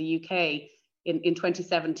headlines in the UK in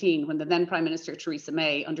 2017, when the then Prime Minister Theresa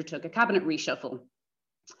May undertook a cabinet reshuffle.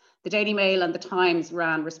 The Daily Mail and the Times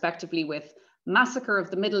ran respectively with "Massacre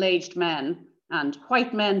of the Middle-Aged Men" and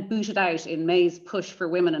 "White Men Booted Out in May's Push for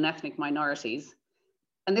Women and Ethnic Minorities."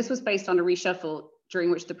 And this was based on a reshuffle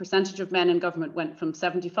during which the percentage of men in government went from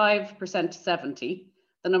 75% to 70,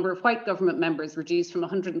 the number of white government members reduced from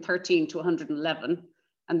 113 to 111,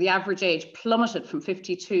 and the average age plummeted from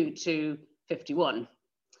 52 to 51.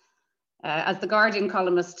 As the Guardian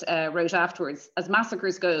columnist wrote afterwards, as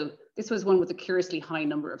massacres go, this was one with a curiously high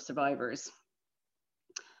number of survivors.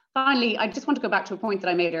 Finally, I just want to go back to a point that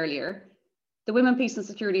I made earlier. The Women, Peace and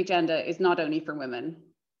Security agenda is not only for women.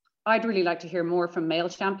 I'd really like to hear more from male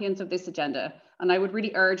champions of this agenda, and I would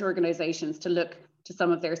really urge organisations to look to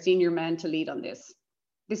some of their senior men to lead on this.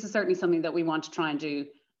 This is certainly something that we want to try and do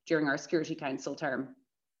during our Security Council term.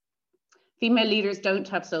 Female leaders don't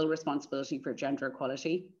have sole responsibility for gender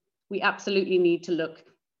equality. We absolutely need to look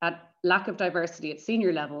at lack of diversity at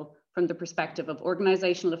senior level from the perspective of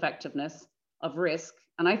organisational effectiveness, of risk,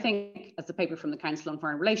 and I think, as the paper from the Council on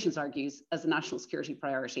Foreign Relations argues, as a national security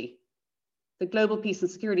priority. The global peace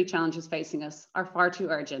and security challenges facing us are far too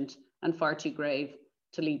urgent and far too grave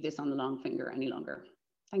to leave this on the long finger any longer.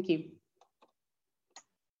 Thank you.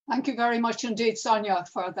 Thank you very much indeed, Sonia,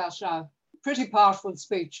 for that pretty powerful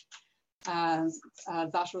speech.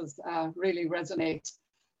 That was really resonates.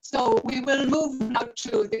 So we will move now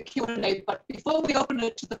to the Q&A, but before we open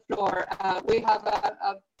it to the floor, we have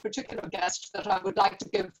a particular guest that I would like to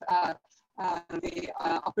give the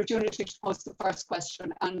opportunity to pose the first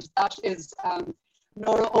question, and that is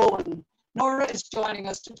Nora Owen. Nora is joining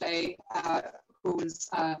us today, who is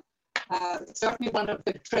certainly one of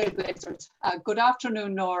the trailblazers. Good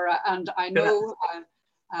afternoon, Nora, and I know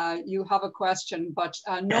you have a question, but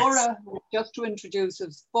Nora, just to introduce,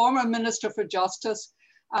 is former Minister for Justice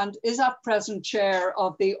and is at present chair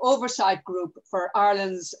of the Oversight Group for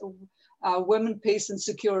Ireland's Women, Peace and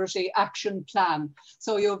Security Action Plan.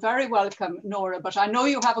 So you're very welcome, Nora, but I know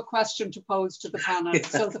you have a question to pose to the panel,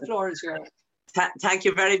 so the floor is yours. Thank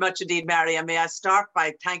you very much indeed, Mary. And may I start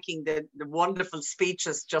by thanking the wonderful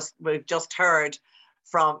speeches we've just heard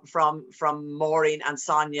from Maureen and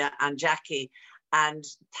Sonia and Jackie. And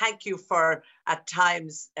thank you for, at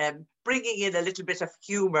times, bringing in a little bit of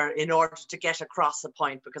humour in order to get across a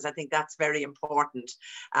point, because I think that's very important.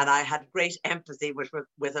 And I had great empathy with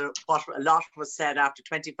what a lot was said after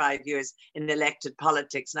 25 years in elected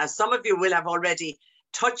politics. Now, some of you will have already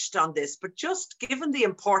touched on this, but just given the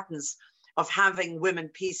importance of having women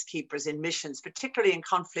peacekeepers in missions, particularly in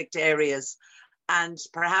conflict areas, and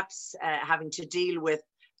perhaps having to deal with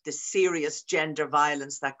the serious gender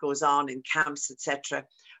violence that goes on in camps, etc.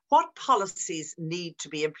 What policies need to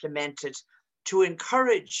be implemented to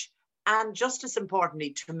encourage and, just as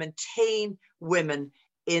importantly, to maintain women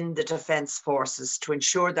in the defence forces, to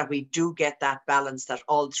ensure that we do get that balance that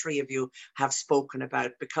all three of you have spoken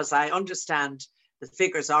about? Because I understand the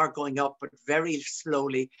figures are going up, but very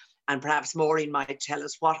slowly. And perhaps Maureen might tell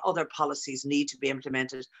us what other policies need to be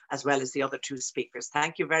implemented, as well as the other two speakers.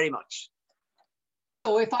 Thank you very much.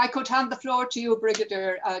 So if I could hand the floor to you,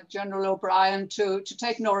 Brigadier General O'Brien, to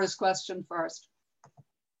take Nora's question first.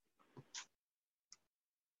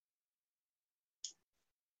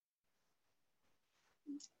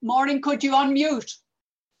 Maureen, could you unmute?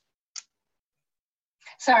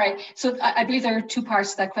 Sorry, so I believe there are two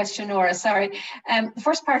parts to that question, Nora, sorry. The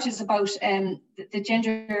first part is about the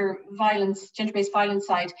gender-based violence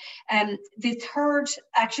side. The third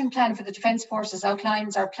action plan for the Defence Forces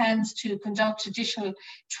outlines our plans to conduct additional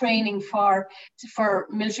training for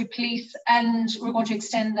military police, and we're going to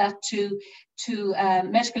extend that to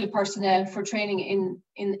medical personnel for training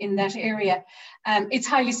in that area. It's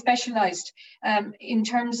highly specialised in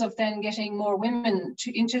terms of then getting more women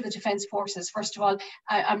into the Defence Forces. First of all,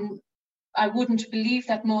 I wouldn't believe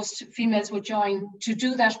that most females would join to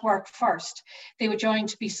do that work first. They would join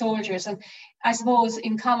to be soldiers. And I suppose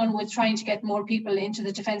in common with trying to get more people into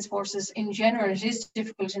the Defence Forces in general, it is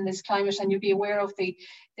difficult in this climate, and you'll be aware of the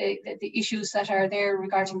issues that are there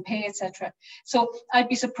regarding pay, etc. So I'd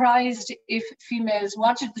be surprised if females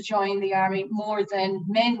wanted to join the army more than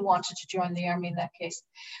men wanted to join the army in that case.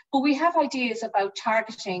 But we have ideas about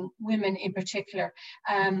targeting women in particular.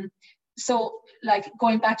 So, like,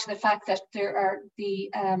 going back to the fact that there are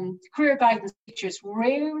the career guidance teachers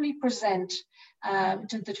rarely present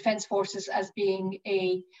to the Defence Forces as being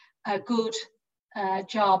a good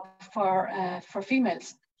job for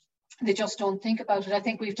females. They just don't think about it. I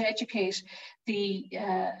think we have to educate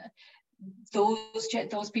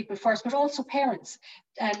those people first, but also parents.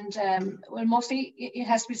 And well, mostly it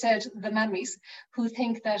has to be said, the mammies who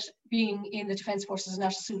think that being in the Defence Forces is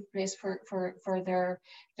not a suitable place for their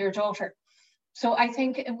daughter. So I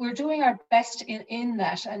think we're doing our best in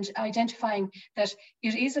that, and identifying that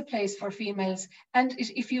it is a place for females. And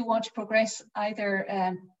if you want to progress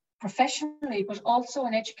either professionally, but also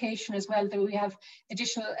in education as well, that we have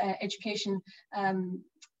additional education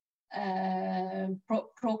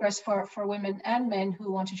progress for women and men who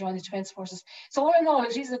want to join the Defence Forces. So all in all,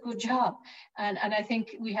 it is a good job, and I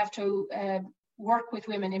think we have to work with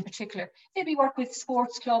women in particular. Maybe work with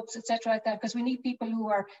sports clubs, etc. like that, because we need people who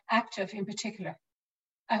are active in particular.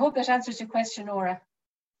 I hope that answers your question, Nora.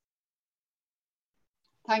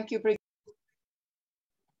 Thank you, Brigitte.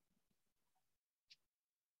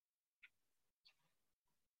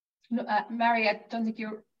 No, Mary, I don't think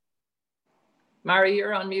you're... Mary,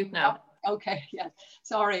 you're on mute now. Okay, yeah,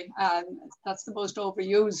 sorry. That's the most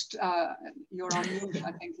overused, you're on mute,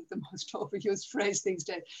 I think is the most overused phrase these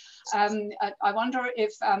days. I wonder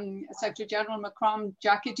if Secretary General Macron,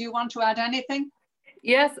 Jackie, do you want to add anything?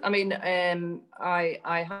 Yes, I mean,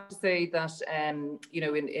 I have to say that, you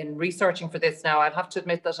know, in researching for this now, I'll have to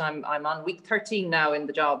admit that I'm on week 13 now in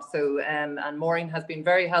the job. So, and Maureen has been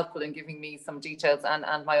very helpful in giving me some details,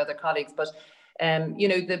 and my other colleagues. But, you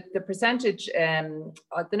know, the percentage, the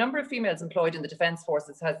number of females employed in the Defence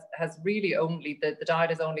Forces has really only, the dial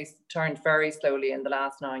has only turned very slowly in the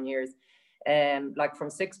last 9 years, like from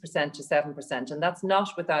 6% to 7%. And that's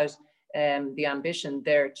not without the ambition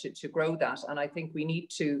there to grow that. And I think we need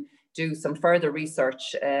to do some further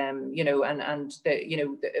research, you know, and the, you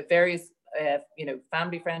know, the various, you know,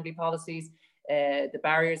 family-friendly policies. The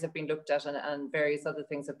barriers have been looked at, and various other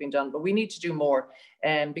things have been done, but we need to do more,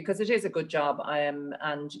 because it is a good job.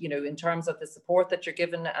 And, you know, in terms of the support that you're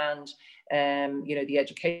given, and, you know, the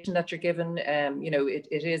education that you're given, you know, it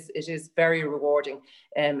is very rewarding.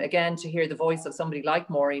 Again, to hear the voice of somebody like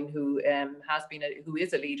Maureen, who who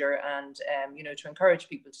is a leader, and, you know, to encourage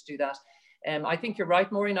people to do that. I think you're right,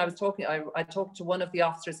 Maureen. I talked to one of the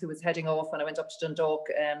officers who was heading off when I went up to Dundalk,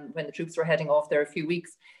 when the troops were heading off there a few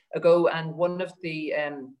weeks ago, and one of the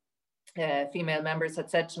female members had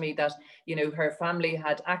said to me that, you know, her family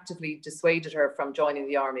had actively dissuaded her from joining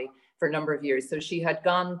the army for a number of years. So she had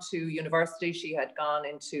gone to university, she had gone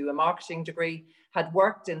into a marketing degree, had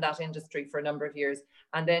worked in that industry for a number of years,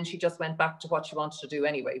 and then she just went back to what she wanted to do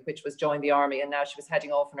anyway, which was join the army, and now she was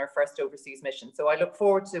heading off on her first overseas mission. So I look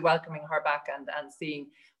forward to welcoming her back and seeing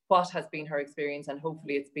what has been her experience, and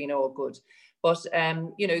hopefully it's been all good. But,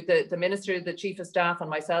 you know, the Minister, the Chief of Staff and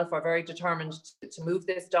myself are very determined to move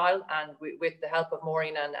this dial, and with the help of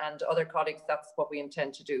Maureen and other colleagues, that's what we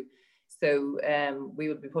intend to do. So we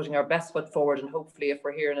will be putting our best foot forward, and hopefully if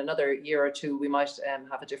we're here in another year or two, we might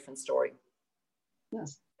have a different story.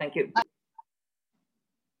 Yes. Thank you.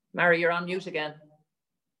 Mary, you're on mute again.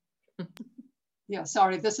 Yeah,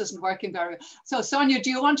 sorry, this isn't working very well. So Sonia, do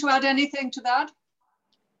you want to add anything to that?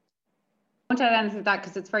 I won't add anything to that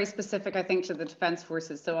because it's very specific, I think, to the Defence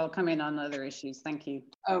Forces. So I'll come in on other issues. Thank you.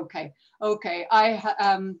 Okay.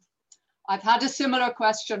 I've had a similar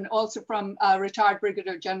question also from retired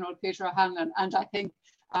Brigadier General Peter O'Hanlon, and I think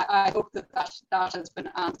I hope that has been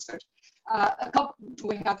answered.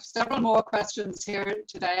 We have several more questions here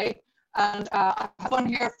today, and I have one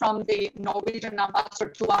here from the Norwegian Ambassador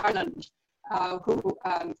to Ireland, who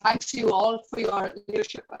thanks you all for your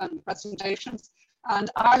leadership and presentations.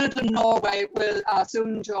 And Ireland and Norway will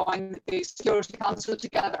soon join the Security Council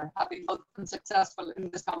together, having both been successful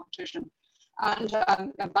in this competition. And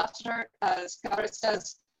Ambassador Garrett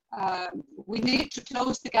says, we need to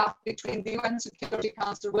close the gap between the UN Security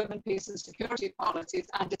Council Women, Peace and Security policies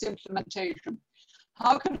and its implementation.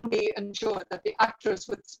 How can we ensure that the actors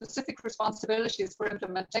with specific responsibilities for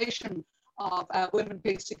implementation of women,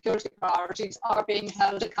 peace, security priorities are being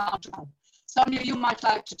held accountable? Sonia, you might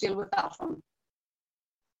like to deal with that one.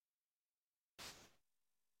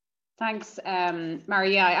 Thanks,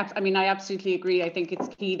 Mary. Yeah, I mean, I absolutely agree. I think it's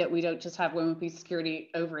key that we don't just have Women, Peace, Security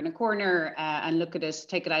over in a corner and look at it,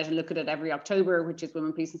 take it out and look at it every October, which is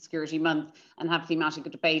Women, Peace and Security Month, and have thematic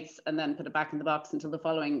debates and then put it back in the box until the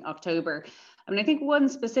following October. I mean, I think one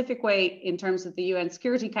specific way in terms of the UN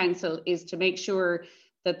Security Council is to make sure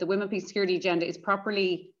that the Women, Peace, Security agenda is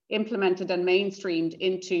properly implemented and mainstreamed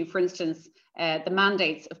into, for instance, the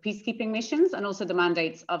mandates of peacekeeping missions and also the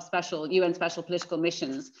mandates of UN special political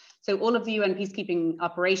missions. So all of the UN peacekeeping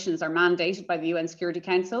operations are mandated by the UN Security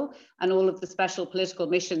Council, and all of the special political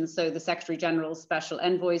missions, so the Secretary General's special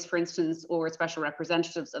envoys, for instance, or special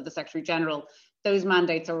representatives of the Secretary General, those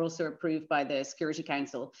mandates are also approved by the Security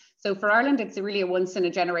Council. So for Ireland, it's really a once in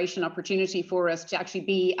a generation opportunity for us to actually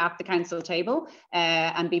be at the Council table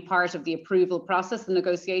and be part of the approval process, the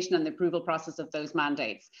negotiation and the approval process of those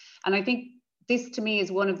mandates. And I think this, to me,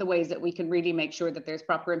 is one of the ways that we can really make sure that there's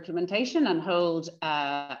proper implementation and hold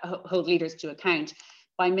leaders to account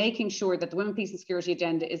by making sure that the Women, Peace and Security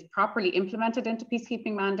agenda is properly implemented into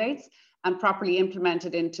peacekeeping mandates and properly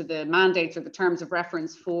implemented into the mandates or the terms of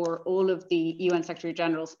reference for all of the UN Secretary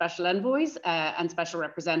General's special envoys and special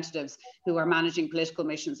representatives who are managing political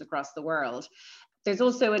missions across the world. There's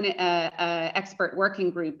also an expert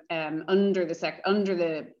working group under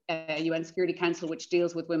the UN Security Council, which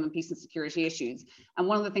deals with women, peace and security issues. And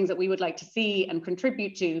one of the things that we would like to see and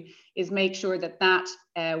contribute to is make sure that that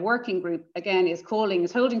working group, again, is holding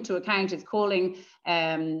to account, is calling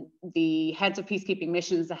the heads of peacekeeping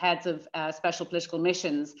missions, the heads of special political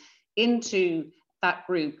missions into that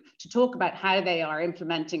group to talk about how they are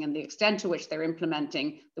implementing and the extent to which they're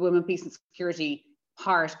implementing the women, peace and security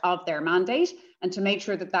part of their mandate, and to make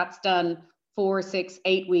sure that that's done 4, 6,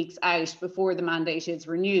 8 weeks out before the mandate is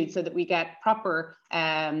renewed, so that we get proper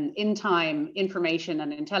in-time information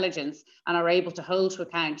and intelligence and are able to hold to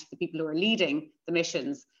account the people who are leading the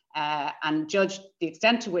missions and judge the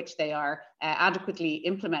extent to which they are adequately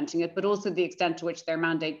implementing it, but also the extent to which their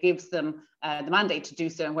mandate gives them the mandate to do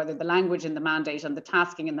so, and whether the language in the mandate and the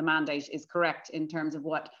tasking in the mandate is correct in terms of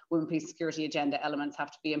what women, peace, security agenda elements have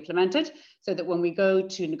to be implemented, so that when we go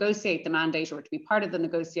to negotiate the mandate or to be part of the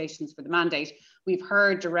negotiations for the mandate, we've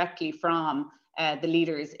heard directly from the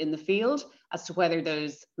leaders in the field as to whether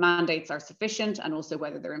those mandates are sufficient and also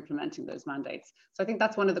whether they're implementing those mandates. So I think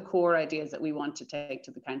that's one of the core ideas that we want to take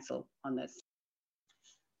to the Council on this.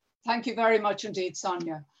 Thank you very much indeed,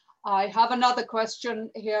 Sonia. I have another question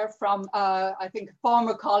here from, I think, a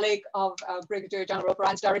former colleague of Brigadier General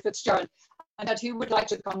O'Brien, Derry Fitzgerald, and that he would like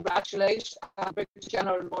to congratulate Brigadier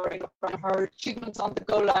General Maureen on her achievements on the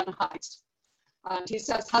Golan Heights. And he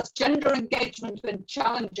says, has gender engagement been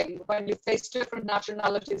challenging when you face different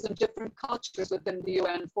nationalities and different cultures within the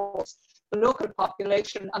UN force, the local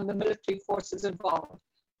population and the military forces involved?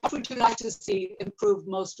 What would you like to see improved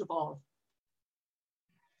most of all?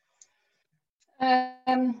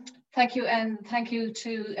 Thank you, and thank you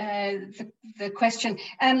to the question.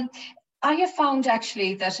 I have found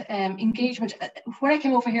actually that engagement, when I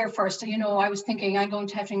came over here first, you know, I was thinking I'm going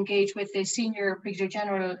to have to engage with the senior Brigadier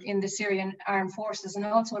General in the Syrian Armed Forces and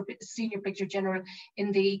also a senior Brigadier General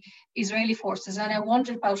in the Israeli forces. And I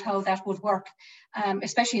wondered about how that would work,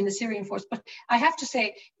 especially in the Syrian force. But I have to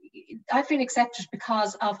say, I've been accepted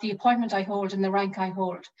because of the appointment I hold and the rank I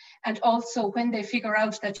hold. And also when they figure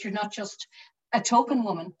out that you're not just a token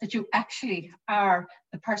woman, that you actually are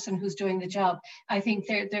the person who's doing the job. I think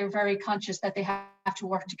they're very conscious that they have to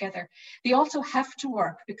work together. They also have to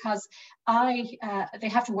work because they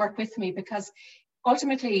have to work with me, because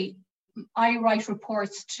ultimately I write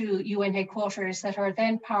reports to UN headquarters that are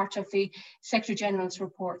then part of the Secretary General's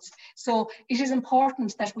reports. So it is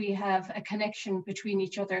important that we have a connection between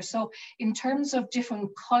each other. So in terms of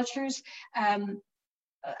different cultures,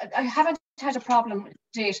 I haven't had a problem to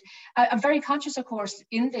date. I'm very conscious, of course,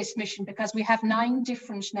 in this mission because we have 9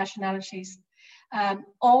 different nationalities,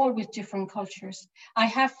 all with different cultures. I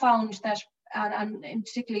have found that, and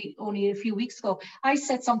particularly only a few weeks ago, I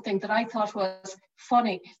said something that I thought was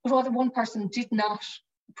funny, but other one person did not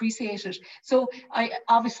appreciate it. So I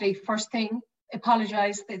obviously, first thing,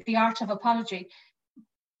 apologise, the art of apology,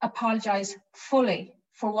 apologise fully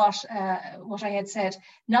for what I had said,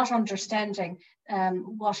 not understanding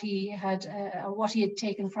what he had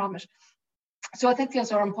taken from it. So I think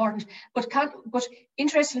those are important. But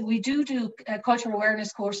interestingly, we do cultural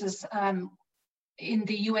awareness courses in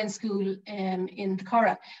the UN school in the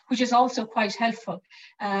Curragh, which is also quite helpful.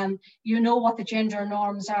 You know what the gender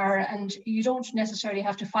norms are, and you don't necessarily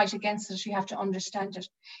have to fight against it, you have to understand it.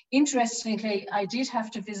 Interestingly, I did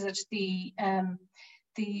have to visit the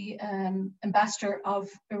ambassador of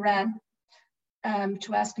Iran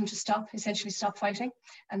to ask him to essentially stop fighting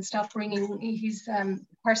and stop bringing his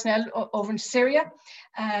personnel over into Syria.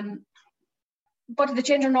 But the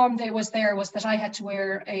gender norm was that I had to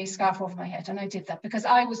wear a scarf over my head, and I did that because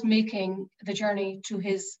I was making the journey to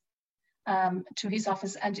his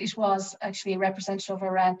office, and it was actually a representative of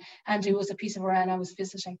Iran, and it was a piece of Iran I was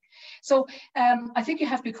visiting. So I think you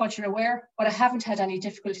have to be culture aware, but I haven't had any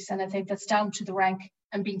difficulties, and I think that's down to the rank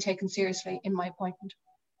and being taken seriously in my appointment.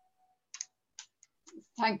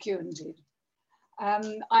 Thank you indeed.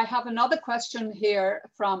 I have another question here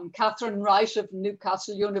from Catherine Wright of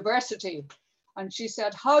Newcastle University. And she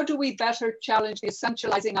said, how do we better challenge the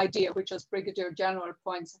essentializing idea, which as Brigadier General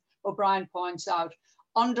O'Brien points out,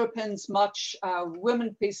 underpins much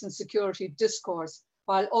women, peace and security discourse,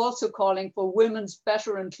 while also calling for women's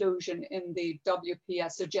better inclusion in the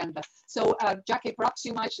WPS agenda. So Jackie, perhaps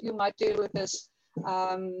you might deal with this.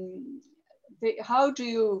 How do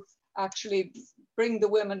you actually bring the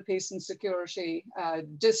women, peace and security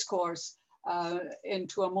discourse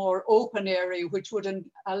into a more open area, which would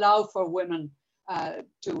allow for women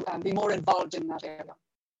to be more involved in that area?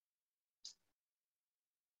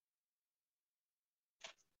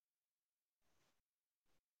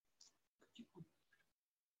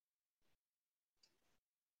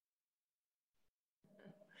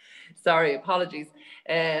 Sorry, apologies.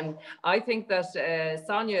 I think that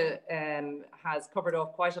Sonia has covered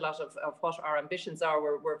off quite a lot of what our ambitions are.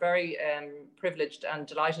 We're very privileged and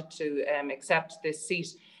delighted to accept this seat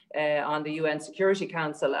on the UN Security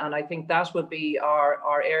Council, and I think that will be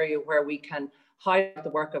our area where we can highlight the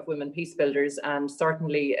work of women peace builders and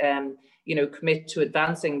certainly commit to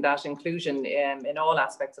advancing that inclusion in all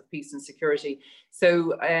aspects of peace and security.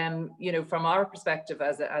 So, from our perspective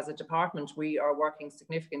as a department, we are working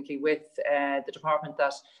significantly with the department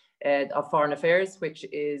of Foreign Affairs, which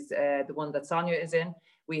is the one that Sonia is in.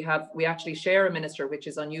 We actually share a minister, which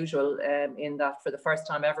is unusual in that for the first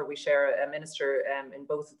time ever we share a minister in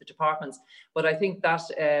both of the departments. But I think that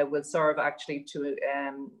will serve actually to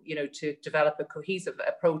to develop a cohesive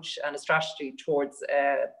approach and a strategy towards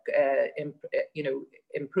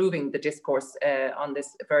improving the discourse on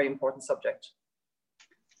this very important subject.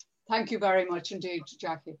 Thank you very much indeed,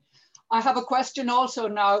 Jackie. I have a question also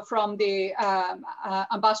now from the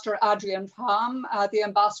Ambassador Adrian Palm, the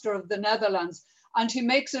Ambassador of the Netherlands. And he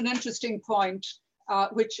makes an interesting point,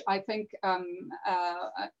 which I think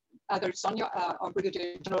either Sonia or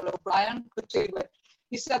Brigadier General O'Brien could deal with.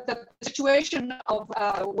 He said that the situation of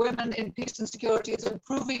women in peace and security is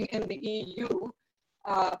improving in the EU,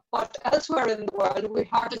 but elsewhere in the world, we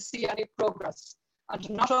hardly see any progress. And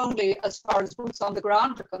not only as far as boots on the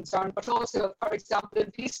ground are concerned, but also, for example,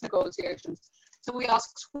 in peace negotiations. So we ask,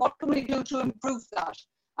 what can we do to improve that?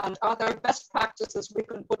 And are there best practices we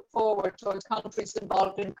can put forward towards countries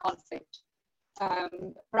involved in conflict?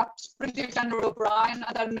 Perhaps Brigadier General O'Brien,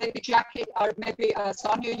 and then maybe Jackie, or maybe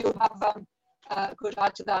Sonia, you have could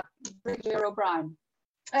add to that. Brigadier O'Brien.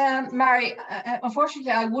 Mary,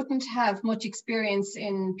 unfortunately, I wouldn't have much experience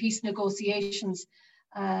in peace negotiations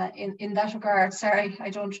in that regard. Sorry, I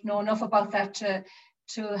don't know enough about that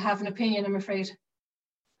to have an opinion, I'm afraid.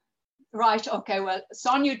 Right, okay, well,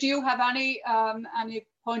 Sonia, do you have any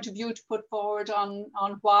point of view to put forward on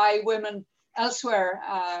why women elsewhere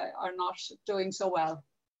are not doing so well?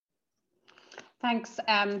 Thanks.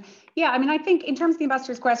 Yeah, I mean, I think in terms of the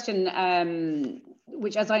ambassador's question,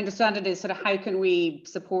 which, as I understand it, is sort of how can we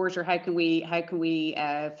support or how can we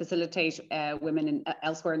facilitate women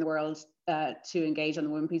elsewhere in the world to engage on the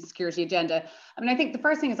women peace and security agenda. I mean, I think the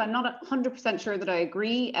first thing is I'm not 100% sure that I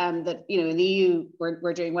agree that in the EU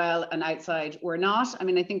we're doing well and outside we're not. I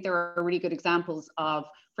mean, I think there are really good examples of,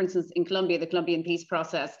 for instance, in Colombia, the Colombian peace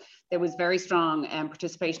process, there was very strong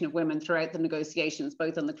participation of women throughout the negotiations,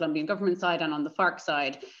 both on the Colombian government side and on the FARC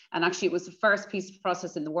side. And actually it was the first peace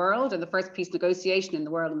process in the world and the first peace negotiation in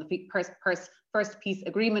the world and the first peace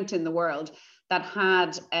agreement in the world that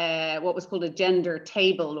had what was called a gender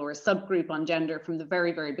table or a subgroup on gender from the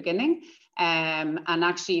very, very beginning. And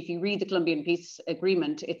actually, if you read the Colombian peace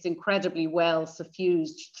agreement, it's incredibly well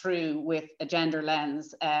suffused through with a gender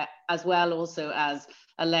lens, as well also as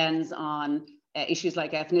a lens on issues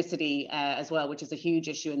like ethnicity as well, which is a huge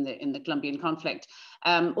issue in the Colombian conflict.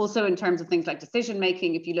 Also in terms of things like decision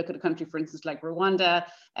making, if you look at a country, for instance, like Rwanda,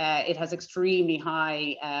 it has extremely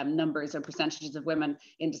high numbers or percentages of women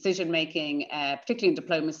in decision making, particularly in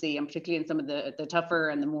diplomacy and particularly in some of the tougher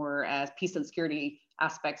and the more peace and security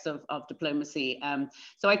aspects of diplomacy.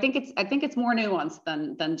 So I think it's more nuanced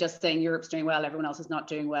than just saying Europe's doing well, everyone else is not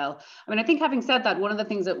doing well. I mean, I think having said that, one of the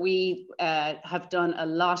things that we have done a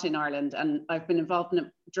lot in Ireland, and I've been involved in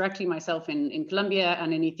it directly myself in Colombia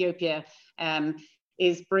and in Ethiopia,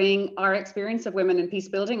 is bring our experience of women in peace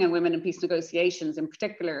building and women in peace negotiations in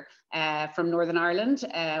particular from Northern Ireland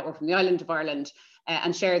or from the island of Ireland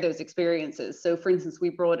and share those experiences. So for instance,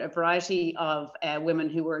 we brought a variety of women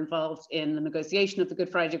who were involved in the negotiation of the Good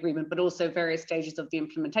Friday Agreement, but also various stages of the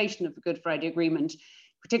implementation of the Good Friday Agreement,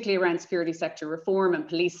 particularly around security sector reform and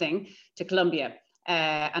policing, to Colombia.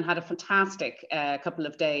 And had a fantastic couple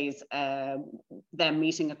of days, them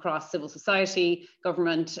meeting across civil society,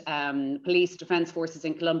 government, police, defense forces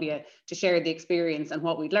in Colombia to share the experience and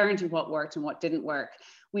what we'd learned and what worked and what didn't work.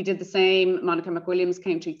 We did the same, Monica McWilliams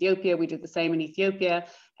came to Ethiopia, we did the same in Ethiopia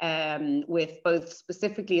with both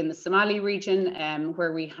specifically in the Somali region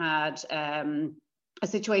where we had a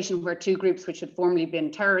situation where two groups which had formerly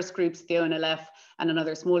been terrorist groups, the ONLF and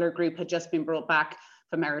another smaller group, had just been brought back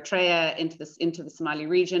from Eritrea into the Somali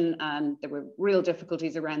region, and there were real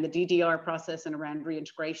difficulties around the DDR process and around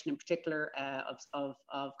reintegration in particular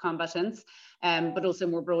of combatants, but also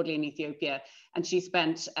more broadly in Ethiopia. And she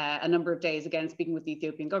spent a number of days again speaking with the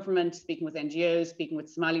Ethiopian government, speaking with NGOs, speaking with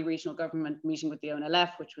Somali regional government, meeting with the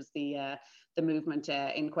ONLF, which was the movement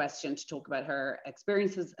in question, to talk about her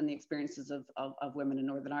experiences and the experiences of women in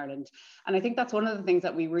Northern Ireland. And I think that's one of the things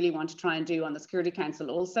that we really want to try and do on the Security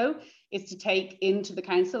Council also, is to take into the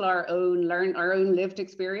council our own lived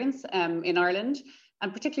experience in Ireland,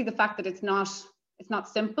 and particularly the fact that it's not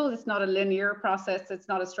simple, it's not a linear process, it's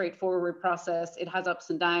not a straightforward process, it has ups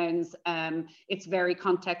and downs, it's very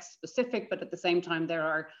context specific, but at the same time there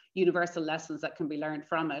are universal lessons that can be learned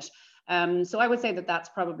from it. So I would say that that's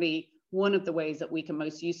probably one of the ways that we can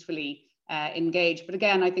most usefully engage. But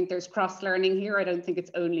again, I think there's cross-learning here. I don't think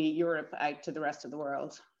it's only Europe out to the rest of the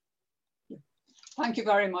world. Thank you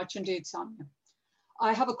very much indeed, Sonia.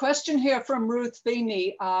 I have a question here from Ruth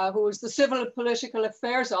Feeney, who is the Civil Political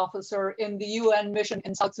Affairs Officer in the UN mission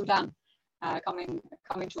in South Sudan, coming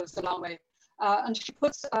to us a long way. And she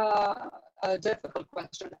puts a difficult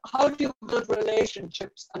question. How do you build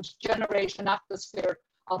relationships and generate an atmosphere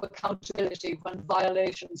of accountability when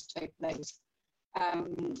violations take place?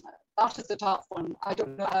 That is the tough one. I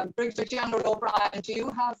don't know, Brigadier General O'Brien, do you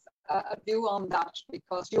have a view on that?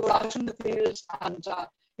 Because you're out in the field and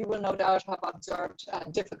you will no doubt have observed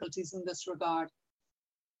difficulties in this regard.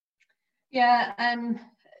 Yeah,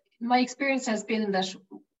 my experience has been that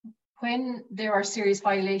when there are serious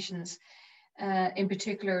violations, in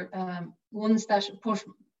particular ones that put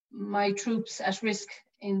my troops at risk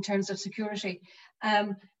in terms of security,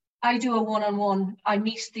 I do a one-on-one. I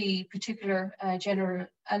meet the particular general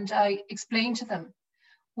and I explain to them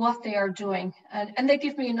what they are doing, and they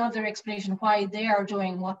give me another explanation why they are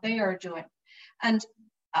doing what they are doing. And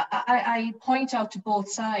I point out to both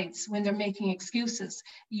sides when they're making excuses.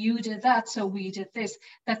 You did that, so we did this,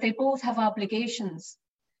 that they both have obligations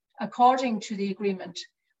according to the agreement,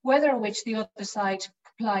 whether which the other side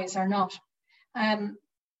complies or not. And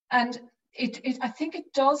I think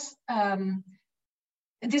it does,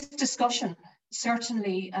 this discussion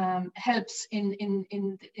certainly helps in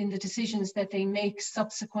the decisions that they make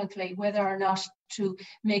subsequently, whether or not to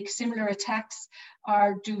make similar attacks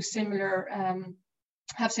or do similar,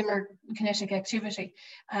 have similar kinetic activity.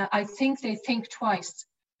 I think they think twice,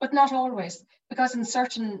 but not always, because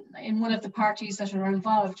in one of the parties that are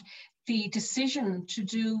involved, the decision to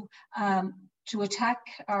do, to attack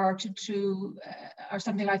or or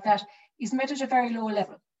something like that is made at a very low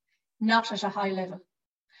level, not at a high level.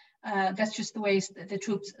 That's just the way the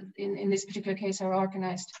troops in this particular case are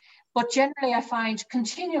organized. But generally, I find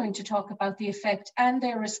continuing to talk about the effect and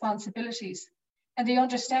their responsibilities, and they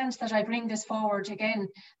understand that I bring this forward again.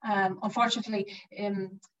 Unfortunately,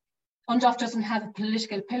 UNDOF doesn't have a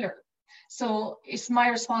political pillar. So it's my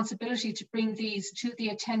responsibility to bring these to the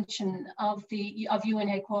attention of UN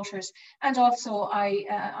headquarters. And also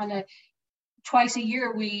twice a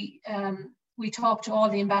year, we talk to all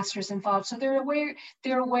the ambassadors involved. So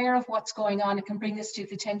they're aware of what's going on and can bring this to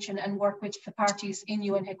the attention and work with the parties in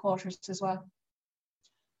UN headquarters as well.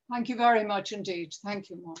 Thank you very much indeed. Thank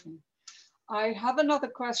you, Maureen. I have another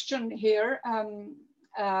question here on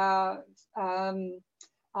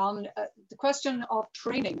the question of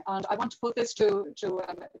training, and I want to put this to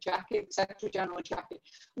Jackie, Secretary General Jackie.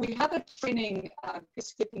 We have a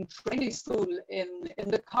peacekeeping training school in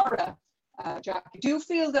the Curragh, Jackie. Do you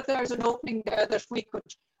feel that there's an opening there that we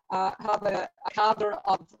could have a cadre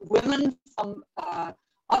of women from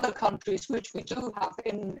other countries, which we do have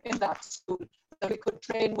in that school, that we could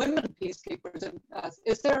train women peacekeepers? And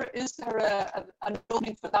is there an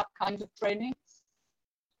opening for that kind of training?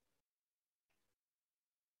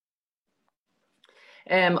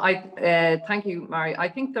 Thank you, Mary. I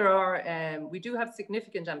think there are, we do have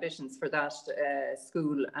significant ambitions for that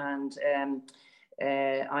school, and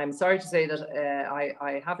I'm sorry to say that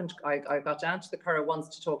I got down to the Curragh once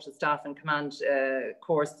to talk to the staff and command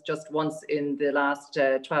course just once in the last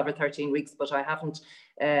 12 or 13 weeks, but I haven't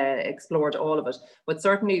explored all of it. But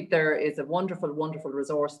certainly there is a wonderful, wonderful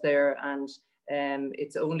resource there, and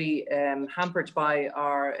it's only hampered by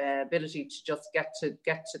our ability to just get to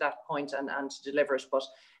that point and to deliver it. But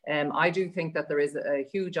I do think that there is a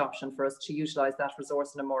huge option for us to utilise that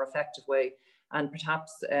resource in a more effective way. And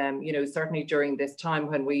perhaps, you know, certainly during this time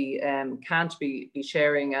when we can't be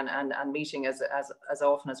sharing and meeting as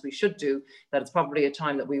often as we should do, that it's probably a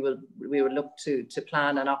time that we will look to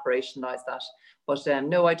plan and operationalise that. But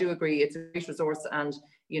no, I do agree, it's a great resource, and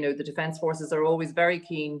you know, the Defence Forces are always very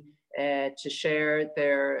keen to share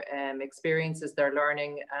their experiences, their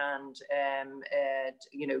learning, and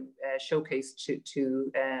you know, showcase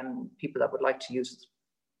to people that would like to use it.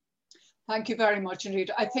 Thank you very much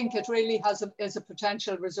indeed. I think it really is a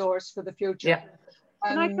potential resource for the future. Yeah.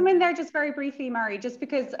 Can I come in there just very briefly, Mary, just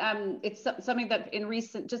because it's something that in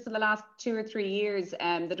the last 2 or 3 years,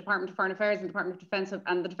 the Department of Foreign Affairs and the Department of Defence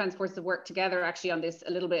and the Defence Forces have worked together actually on this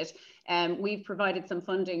a little bit. We've provided some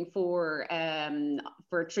funding for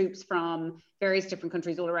troops from various different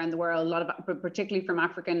countries all around the world, a lot of, particularly from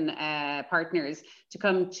African partners, to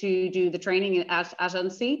come to do the training at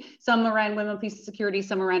UNSI, some around women, peace and security,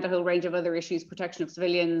 some around a whole range of other issues, protection of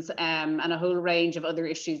civilians, and a whole range of other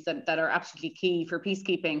issues that are absolutely key for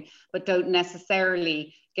peacekeeping, but don't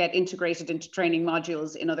necessarily get integrated into training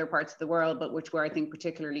modules in other parts of the world, but which we're, I think,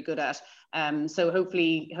 particularly good at. So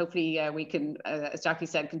hopefully we can, as Jackie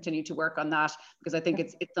said, continue to work on that, because I think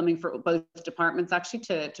it's something for both departments actually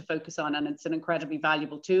to focus on, and it's an incredibly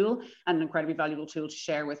valuable tool, and an incredibly valuable tool to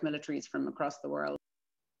share with militaries from across the world.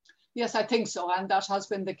 Yes, I think so. And that has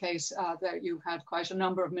been the case, that you had quite a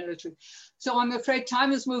number of military. So I'm afraid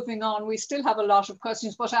time is moving on. We still have a lot of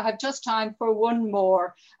questions, but I have just time for one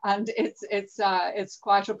more. And it's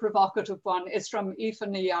quite a provocative one. It's from Aoife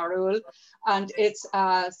Yarul. And it's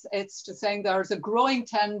saying there's a growing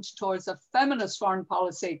trend towards a feminist foreign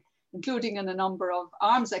policy, including in a number of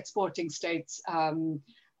arms exporting states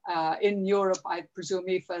in Europe, I presume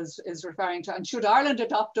Aoife is referring to. And should Ireland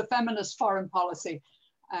adopt a feminist foreign policy?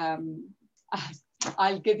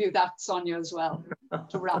 I'll give you that, Sonia, as well,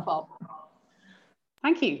 to wrap up.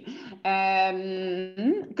 Thank you.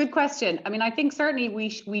 Good question. I mean, I think certainly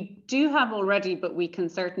we do have already, but we can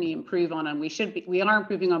certainly improve on, and we are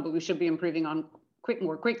improving on, but we should be improving on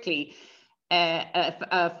more quickly.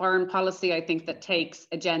 A foreign policy, I think, that takes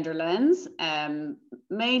a gender lens,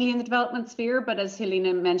 mainly in the development sphere, but as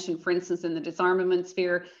Helena mentioned, for instance, in the disarmament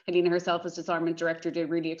sphere, Helena herself as disarmament director did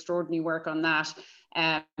really extraordinary work on that.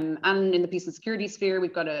 And in the peace and security sphere,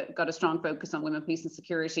 we've got a strong focus on women, peace and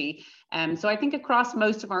security. So I think across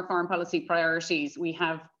most of our foreign policy priorities, we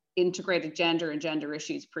have integrated gender and gender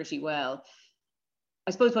issues pretty well.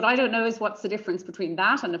 I suppose what I don't know is what's the difference between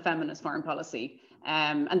that and a feminist foreign policy.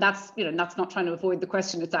 And that's not trying to avoid the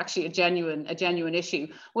question. It's actually a genuine issue.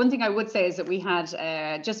 One thing I would say is that we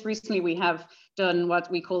had just recently, we have done what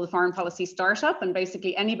we call the foreign policy startup, and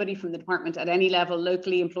basically anybody from the department at any level,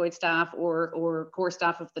 locally employed staff or core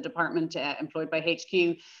staff of the department employed by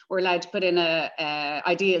HQ, were allowed to put in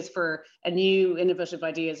ideas for a new innovative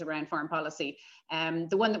ideas around foreign policy.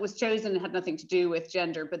 The one that was chosen had nothing to do with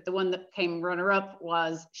gender, but the one that came runner-up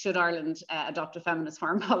was, should Ireland adopt a feminist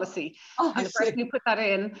foreign policy? And the person who put that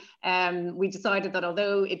in, we decided that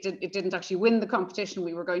although it didn't actually win the competition,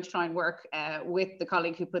 we were going to try and work with the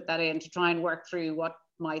colleague who put that in to try and work through what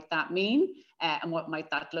might that mean and what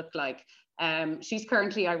might that look like. She's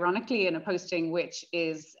currently, ironically, in a posting which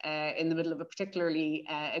is in the middle of a particularly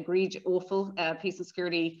egregious, awful peace and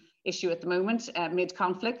security issue at the moment,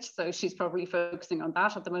 mid-conflict. So she's probably focusing on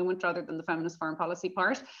that at the moment rather than the feminist foreign policy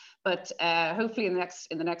part. But hopefully in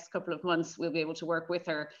the next couple of months, we'll be able to work with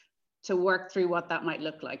her to work through what that might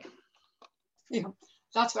look like. Yeah.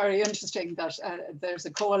 That's very interesting that there's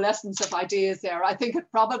a coalescence of ideas there. I think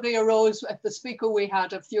it probably arose at the speaker we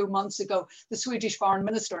had a few months ago, the Swedish foreign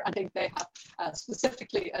minister. I think they have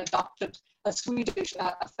specifically adopted a Swedish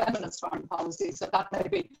feminist foreign policy. So that may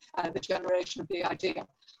be the generation of the idea.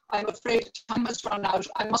 I'm afraid time has run out.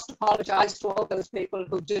 I must apologize to all those people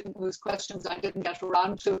whose questions I didn't get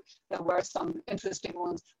around to. There were some interesting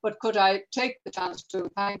ones, but could I take the chance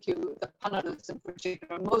to thank you, the panelists in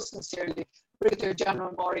particular, most sincerely, Brigadier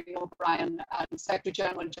General Maureen O'Brien and Secretary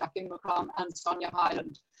General Jackie McCrum and Sonia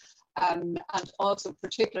Hyland. And also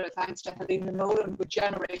particular thanks to Helena Nolan, who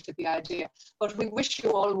generated the idea. But we wish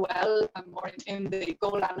you all well, Maureen, in the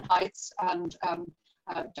Golan Heights, and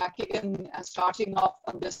Jackie in starting off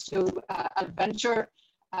on this new adventure.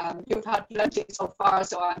 You've had plenty so far,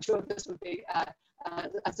 so I'm sure this will be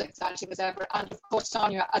as exciting as ever. And of course,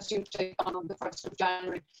 Sonia, as you take on the 1st of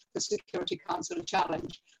January, the Security Council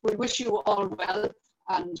Challenge. We wish you all well,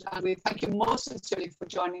 and we thank you most sincerely for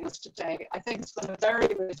joining us today. I think it's been a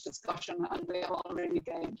very rich discussion, and we have all really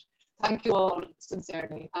gained. Thank you all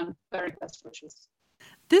sincerely, and very best wishes.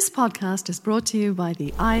 This podcast is brought to you by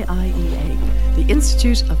the IIEA, the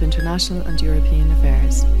Institute of International and European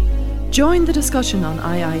Affairs. Join the discussion on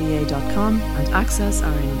IIEA.com and access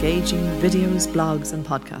our engaging videos, blogs and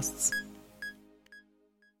podcasts.